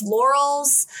liked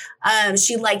florals.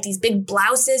 She liked these big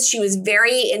blouses. She was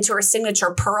very into her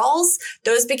signature pearls.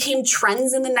 Those became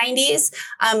trends in the 90s.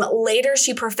 Later,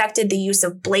 she perfected the use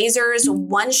of blazers,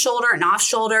 one shoulder and off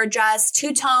shoulder dress,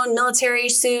 two-tone military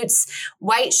suits,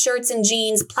 white shirts and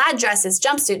jeans, plaid dresses,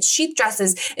 jumpsuits, sheath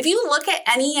dresses. If you look at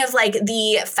any of like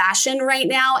the fashion right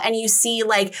now and you see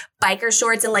like biker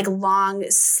shorts and like long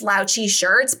slouchy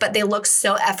shirts, but they look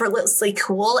so effortlessly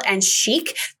cool and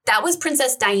chic, that was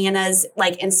Princess Diana's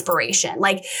like inspiration.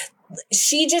 Like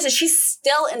she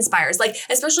still inspires, like,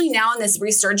 especially now in this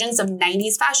resurgence of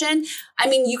 90s fashion. I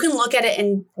mean, you can look at it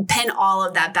and pin all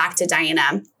of that back to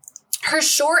Diana. Her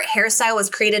short hairstyle was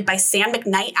created by Sam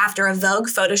McKnight after a Vogue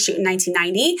photo shoot in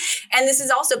 1990. And this is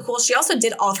also cool. She also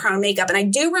did all of her own makeup. And I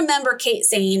do remember Kate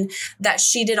saying that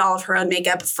she did all of her own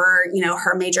makeup for,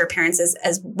 her major appearances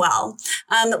as well.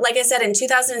 Like I said, in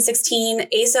 2016,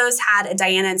 ASOS had a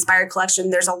Diana-inspired collection.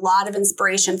 There's a lot of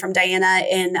inspiration from Diana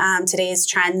in today's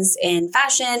trends in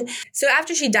fashion. So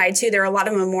after she died, too, there are a lot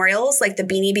of memorials, like the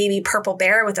Beanie Baby purple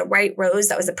bear with a white rose.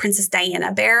 That was the Princess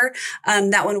Diana bear.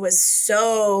 That one was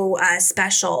so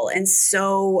special and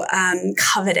so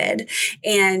coveted.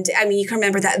 And I mean, you can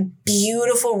remember that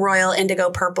beautiful royal indigo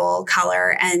purple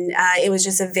color. And it was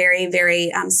just a very,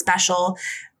 very special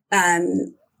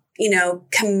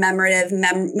commemorative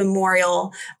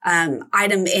memorial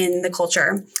item in the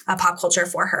culture, pop culture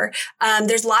for her.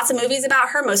 There's lots of movies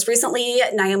about her. Most recently,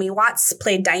 Naomi Watts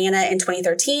played Diana in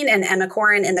 2013 and Emma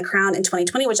Corrin in The Crown in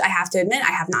 2020, which I have to admit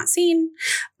I have not seen.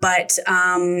 But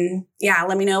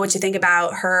let me know what you think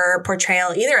about her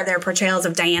portrayal, either of their portrayals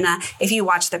of Diana, if you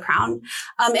watch The Crown.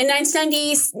 In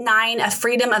 1999, a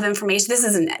Freedom of Information,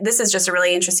 this is just a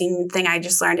really interesting thing I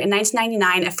just learned. In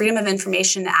 1999, a Freedom of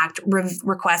Information Act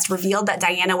request revealed that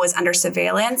Diana was under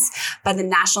surveillance by the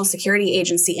National Security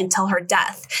Agency until her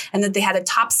death, and that they had a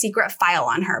top secret file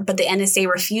on her. But the NSA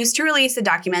refused to release the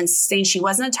documents, saying she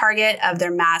wasn't a target of their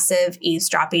massive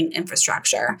eavesdropping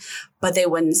infrastructure. But they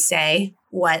wouldn't say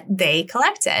what they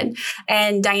collected.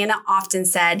 And Diana often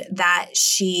said that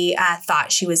she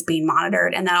thought she was being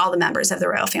monitored and that all the members of the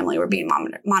royal family were being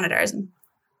monitored.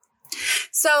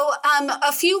 So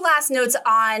a few last notes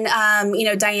on,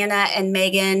 Diana and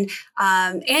Meghan.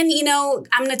 I'm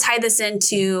going to tie this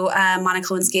into Monica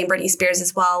Lewinsky and Britney Spears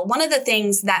as well. One of the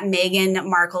things that Meghan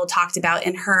Markle talked about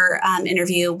in her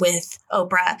interview with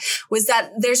Oprah was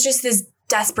that there's just this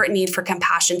desperate need for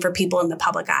compassion for people in the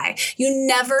public eye. You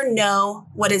never know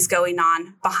what is going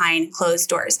on behind closed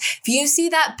doors. If you see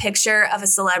that picture of a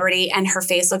celebrity and her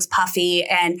face looks puffy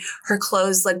and her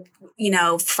clothes look,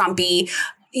 frumpy,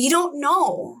 you don't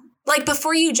know. Like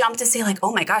before you jump to say like,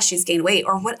 oh my gosh, she's gained weight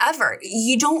or whatever,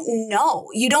 you don't know.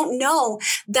 You don't know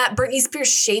that Britney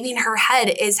Spears shaving her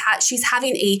head she's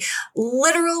having a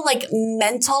literal like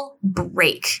mental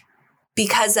break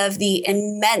because of the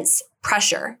immense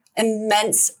pressure.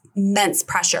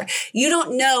 You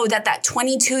don't know that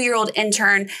 22-year-old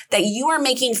intern that you are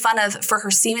making fun of for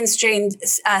her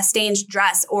semen-stained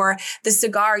dress or the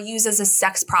cigar used as a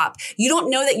sex prop. You don't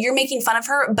know that you're making fun of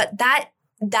her, but that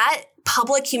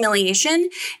public humiliation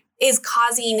is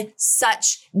causing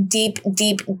such deep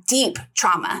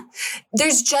trauma.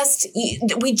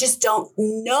 We just don't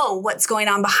know what's going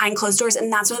on behind closed doors.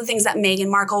 And that's one of the things that Meghan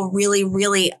Markle really,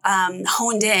 really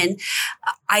honed in.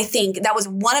 I think that was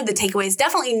one of the takeaways,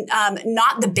 definitely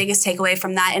not the biggest takeaway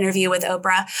from that interview with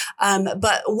Oprah,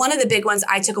 but one of the big ones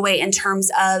I took away in terms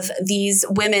of these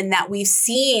women that we've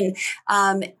seen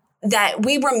that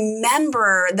we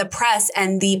remember the press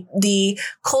and the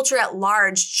culture at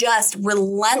large just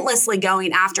relentlessly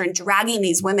going after and dragging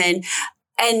these women.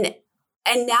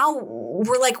 And now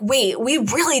we're like, wait, we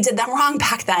really did them wrong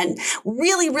back then.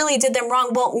 Really, really did them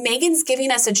wrong. Well, Meghan's giving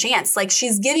us a chance. Like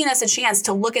she's giving us a chance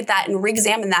to look at that and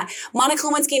re-examine that. Monica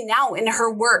Lewinsky now in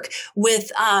her work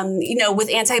with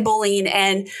anti-bullying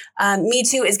and Me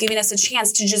Too is giving us a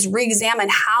chance to just re-examine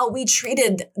how we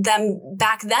treated them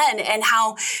back then and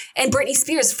Britney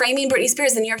Spears, framing Britney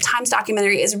Spears, the New York Times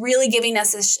documentary is really giving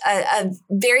us a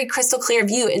very crystal clear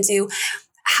view into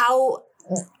how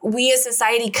we as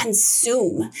society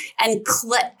consume and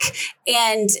click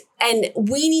and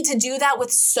we need to do that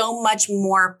with so much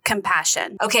more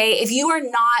compassion. Okay. If you are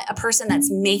not a person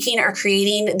that's making or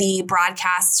creating the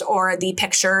broadcasts or the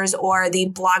pictures or the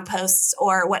blog posts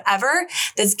or whatever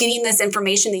that's getting this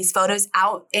information, these photos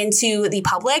out into the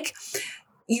public,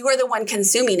 you are the one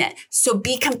consuming it. So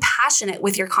be compassionate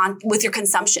with your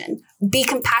consumption. Be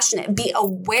compassionate. Be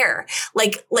aware.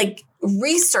 Like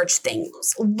research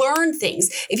things. Learn things.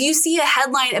 If you see a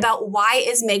headline about why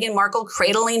is Meghan Markle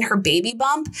cradling her baby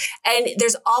bump, and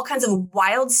there's all kinds of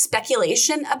wild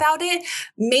speculation about it,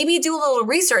 maybe do a little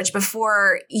research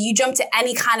before you jump to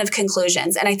any kind of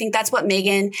conclusions. And I think that's what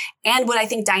Meghan and what I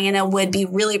think Diana would be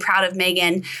really proud of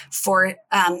Meghan for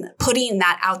putting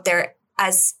that out there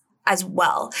as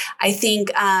well. I think,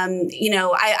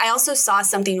 I also saw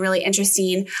something really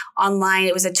interesting online.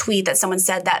 It was a tweet that someone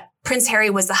said that Prince Harry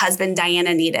was the husband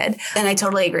Diana needed. And I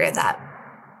totally agree with that.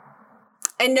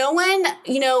 And no one,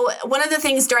 one of the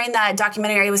things during that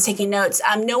documentary, I was taking notes.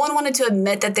 No one wanted to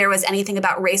admit that there was anything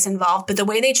about race involved, but the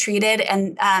way they treated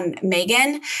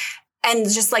Meghan, and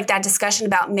just like that discussion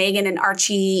about Meghan and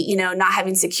Archie, not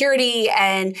having security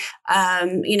and,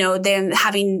 them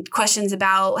having questions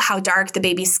about how dark the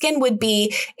baby's skin would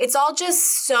be. It's all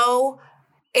just so,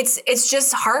 it's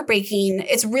just heartbreaking.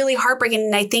 It's really heartbreaking.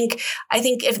 And I think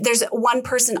if there's one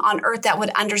person on earth that would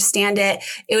understand it,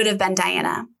 it would have been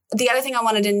Diana. The other thing I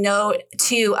wanted to note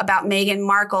too about Meghan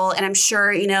Markle, and I'm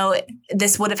sure,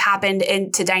 this would have happened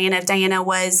to Diana if Diana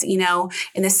was, in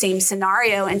the same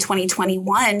scenario in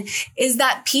 2021, is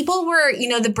that people were,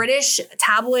 the British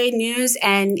tabloid news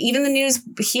and even the news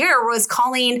here was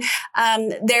calling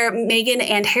their Meghan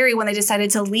and Harry when they decided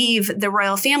to leave the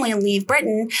royal family and leave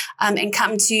Britain and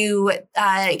come to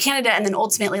Canada and then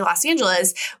ultimately Los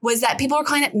Angeles, was that people were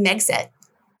calling it Megxit,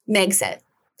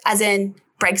 as in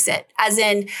Brexit, as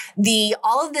in the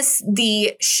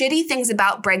shitty things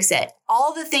about Brexit,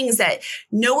 all the things that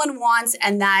no one wants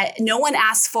and that no one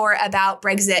asked for about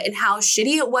Brexit and how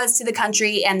shitty it was to the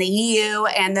country and the EU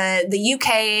and the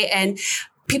UK, and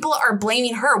people are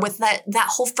blaming her with that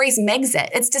whole phrase Megxit.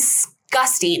 It's disgusting.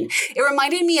 It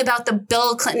reminded me about the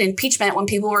Bill Clinton impeachment when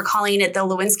people were calling it the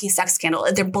Lewinsky sex scandal.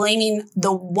 They're blaming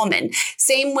the woman.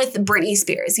 Same with Britney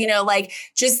Spears.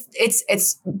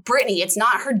 It's Britney. It's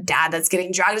not her dad that's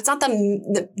getting dragged. It's not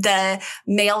the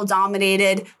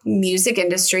male-dominated music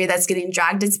industry that's getting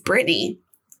dragged. It's Britney.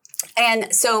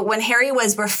 And so when Harry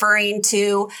was referring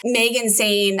to Meghan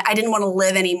saying, I didn't want to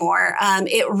live anymore,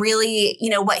 it really,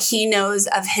 what he knows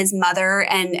of his mother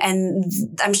and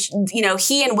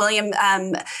he and William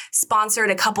sponsored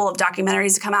a couple of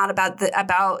documentaries to come out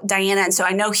about Diana. And so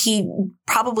I know he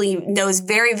probably knows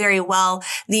very, very well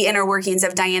the inner workings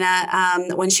of Diana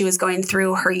when she was going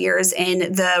through her years in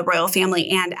the royal family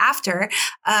and after.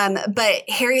 But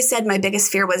Harry said, my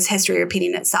biggest fear was history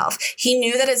repeating itself. He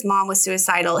knew that his mom was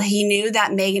suicidal. He knew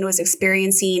that Meghan was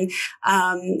experiencing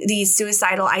these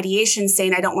suicidal ideations,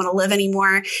 saying, I don't want to live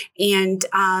anymore. And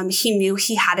he knew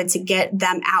he had to get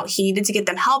them out. He needed to get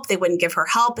them help. They wouldn't give her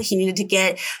help. He needed to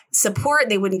get support.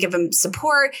 They wouldn't give him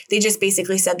support. They just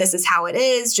basically said, this is how it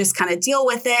is. Just kind of deal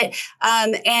with it.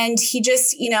 And he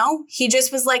just, he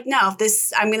just was like, no,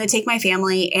 I'm going to take my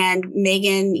family. And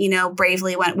Meghan,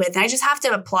 bravely went with. And I just have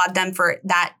to applaud them for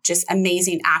that just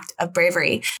amazing act of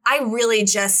bravery. I really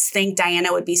just think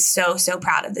Diana would be so, so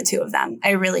proud of the two of them.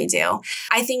 I really do.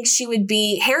 I think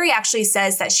Harry actually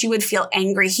says that she would feel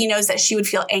angry. He knows that she would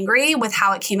feel angry with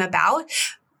how it came about.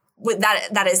 With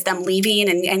that is them leaving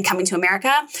and coming to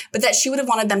America, but that she would have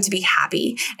wanted them to be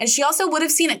happy. And she also would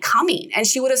have seen it coming, and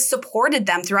she would have supported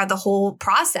them throughout the whole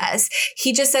process.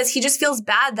 He just says he just feels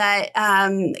bad that,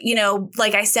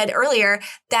 like I said earlier,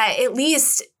 that at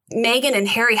least Meghan and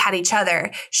Harry had each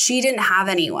other. She didn't have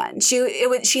anyone. She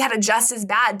had it just as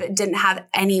bad, but didn't have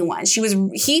anyone.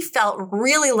 He felt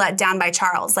really let down by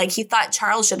Charles. Like, he thought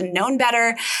Charles should have known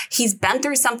better. He's been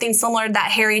through something similar to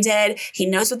that Harry did. He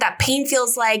knows what that pain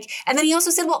feels like. And then he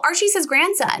also said, well, Archie's his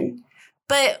grandson.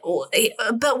 But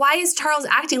why is Charles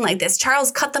acting like this?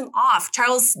 Charles cut them off.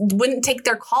 Charles wouldn't take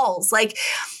their calls. Like,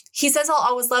 he says, I'll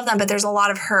always love them, but there's a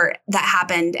lot of hurt that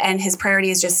happened, and his priority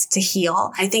is just to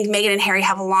heal. I think Meghan and Harry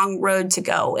have a long road to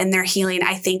go in their healing.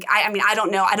 I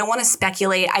don't know. I don't want to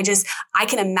speculate. I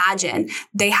can imagine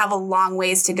they have a long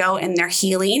ways to go in their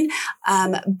healing.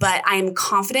 But I'm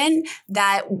confident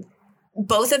that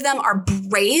both of them are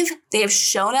brave. They have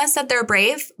shown us that they're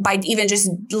brave by even just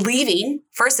leaving,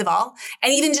 first of all,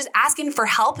 and even just asking for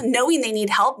help, knowing they need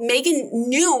help. Meghan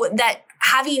knew that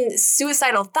having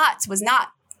suicidal thoughts was not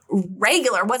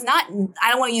regular, was not, I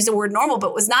don't want to use the word normal,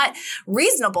 but was not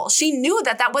reasonable. She knew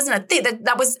that wasn't a thing,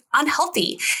 that was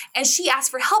unhealthy. And she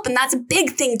asked for help. And that's a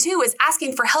big thing too, is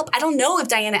asking for help. I don't know if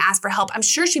Diana asked for help. I'm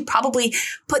sure she probably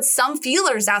put some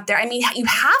feelers out there. I mean, you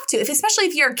have to, especially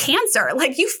if you're cancer,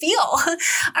 like you feel,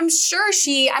 I'm sure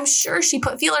she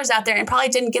put feelers out there and probably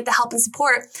didn't get the help and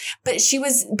support, but she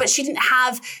didn't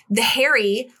have the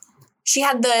Harry. She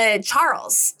had the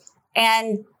Charles,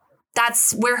 and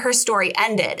that's where her story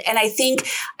ended. And I think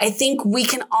we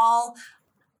can all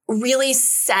really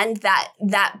send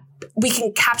that we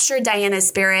can capture Diana's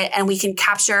spirit, and we can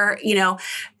capture,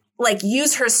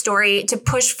 use her story to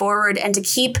push forward and to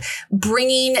keep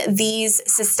bringing these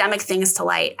systemic things to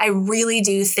light. I really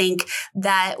do think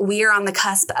that we are on the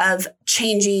cusp of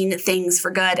changing things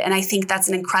for good. And I think that's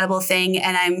an incredible thing.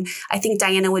 And I think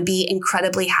Diana would be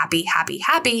incredibly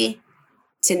happy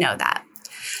to know that.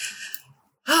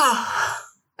 Oh,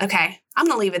 okay. I'm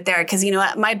going to leave it there because you know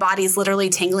what? My body's literally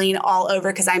tingling all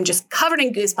over because I'm just covered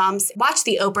in goosebumps. Watch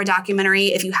the Oprah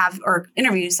documentary if you have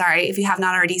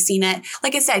not already seen it.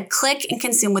 Like I said, click and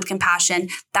consume with compassion.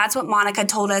 That's what Monica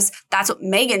told us. That's what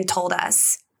Meghan told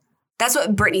us. That's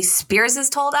what Britney Spears has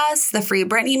told us, the Free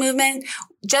Britney movement.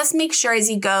 Just make sure as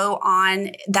you go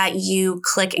on that you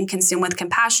click and consume with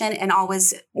compassion, and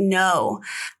always know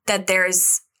that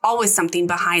there's always something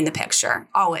behind the picture,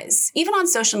 always. Even on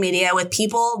social media with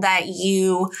people that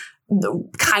you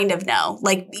kind of know.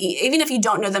 Like, even if you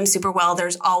don't know them super well,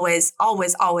 there's always,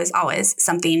 always, always, always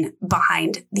something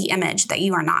behind the image that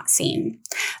you are not seeing.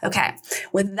 Okay.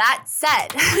 With that said,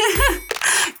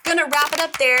 gonna wrap it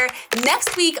up there.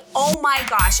 Next week, oh my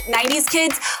gosh, 90s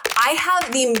kids, I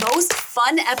have the most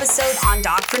fun episode on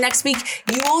doc for next week.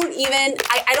 You won't even,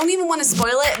 I don't even want to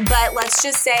spoil it, but let's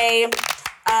just say,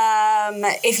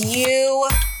 if you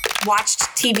watched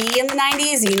TV in the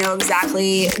 90s, you know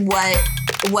exactly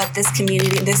what this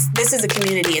community, this is a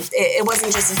community. It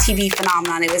wasn't just a TV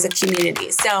phenomenon. It was a community.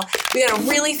 So we got a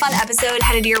really fun episode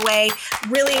headed your way,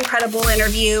 really incredible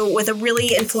interview with a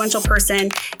really influential person,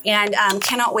 and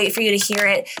cannot wait for you to hear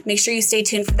it. Make sure you stay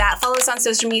tuned for that. Follow us on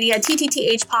social media,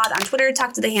 TTTH Pod on Twitter,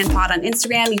 Talk to the Hand Pod on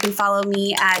Instagram. You can follow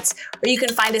me you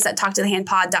can find us at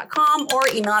talktothehandpod.com or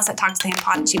email us at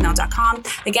talktothehandpod@gmail.com.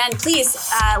 Again,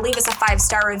 please leave us a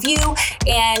 5-star review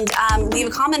and leave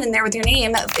a comment in there with your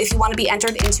name if you want to be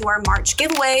entered into our March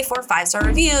giveaway for a 5-star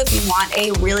review if you want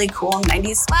a really cool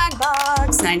 90s swag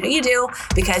box. And I know you do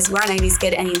because you are a 90s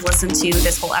kid and you've listened to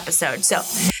this whole episode. So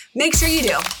make sure you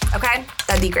do. Okay?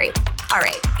 That'd be great. All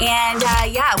right. And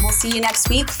we'll see you next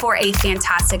week for a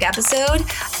fantastic episode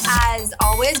as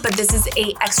always, but this is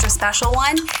a extra special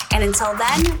one. And until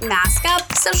then, mask up,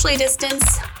 socially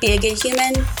distance, be a good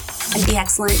human, and be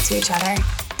excellent to each other.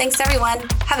 Thanks everyone.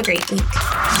 Have a great week.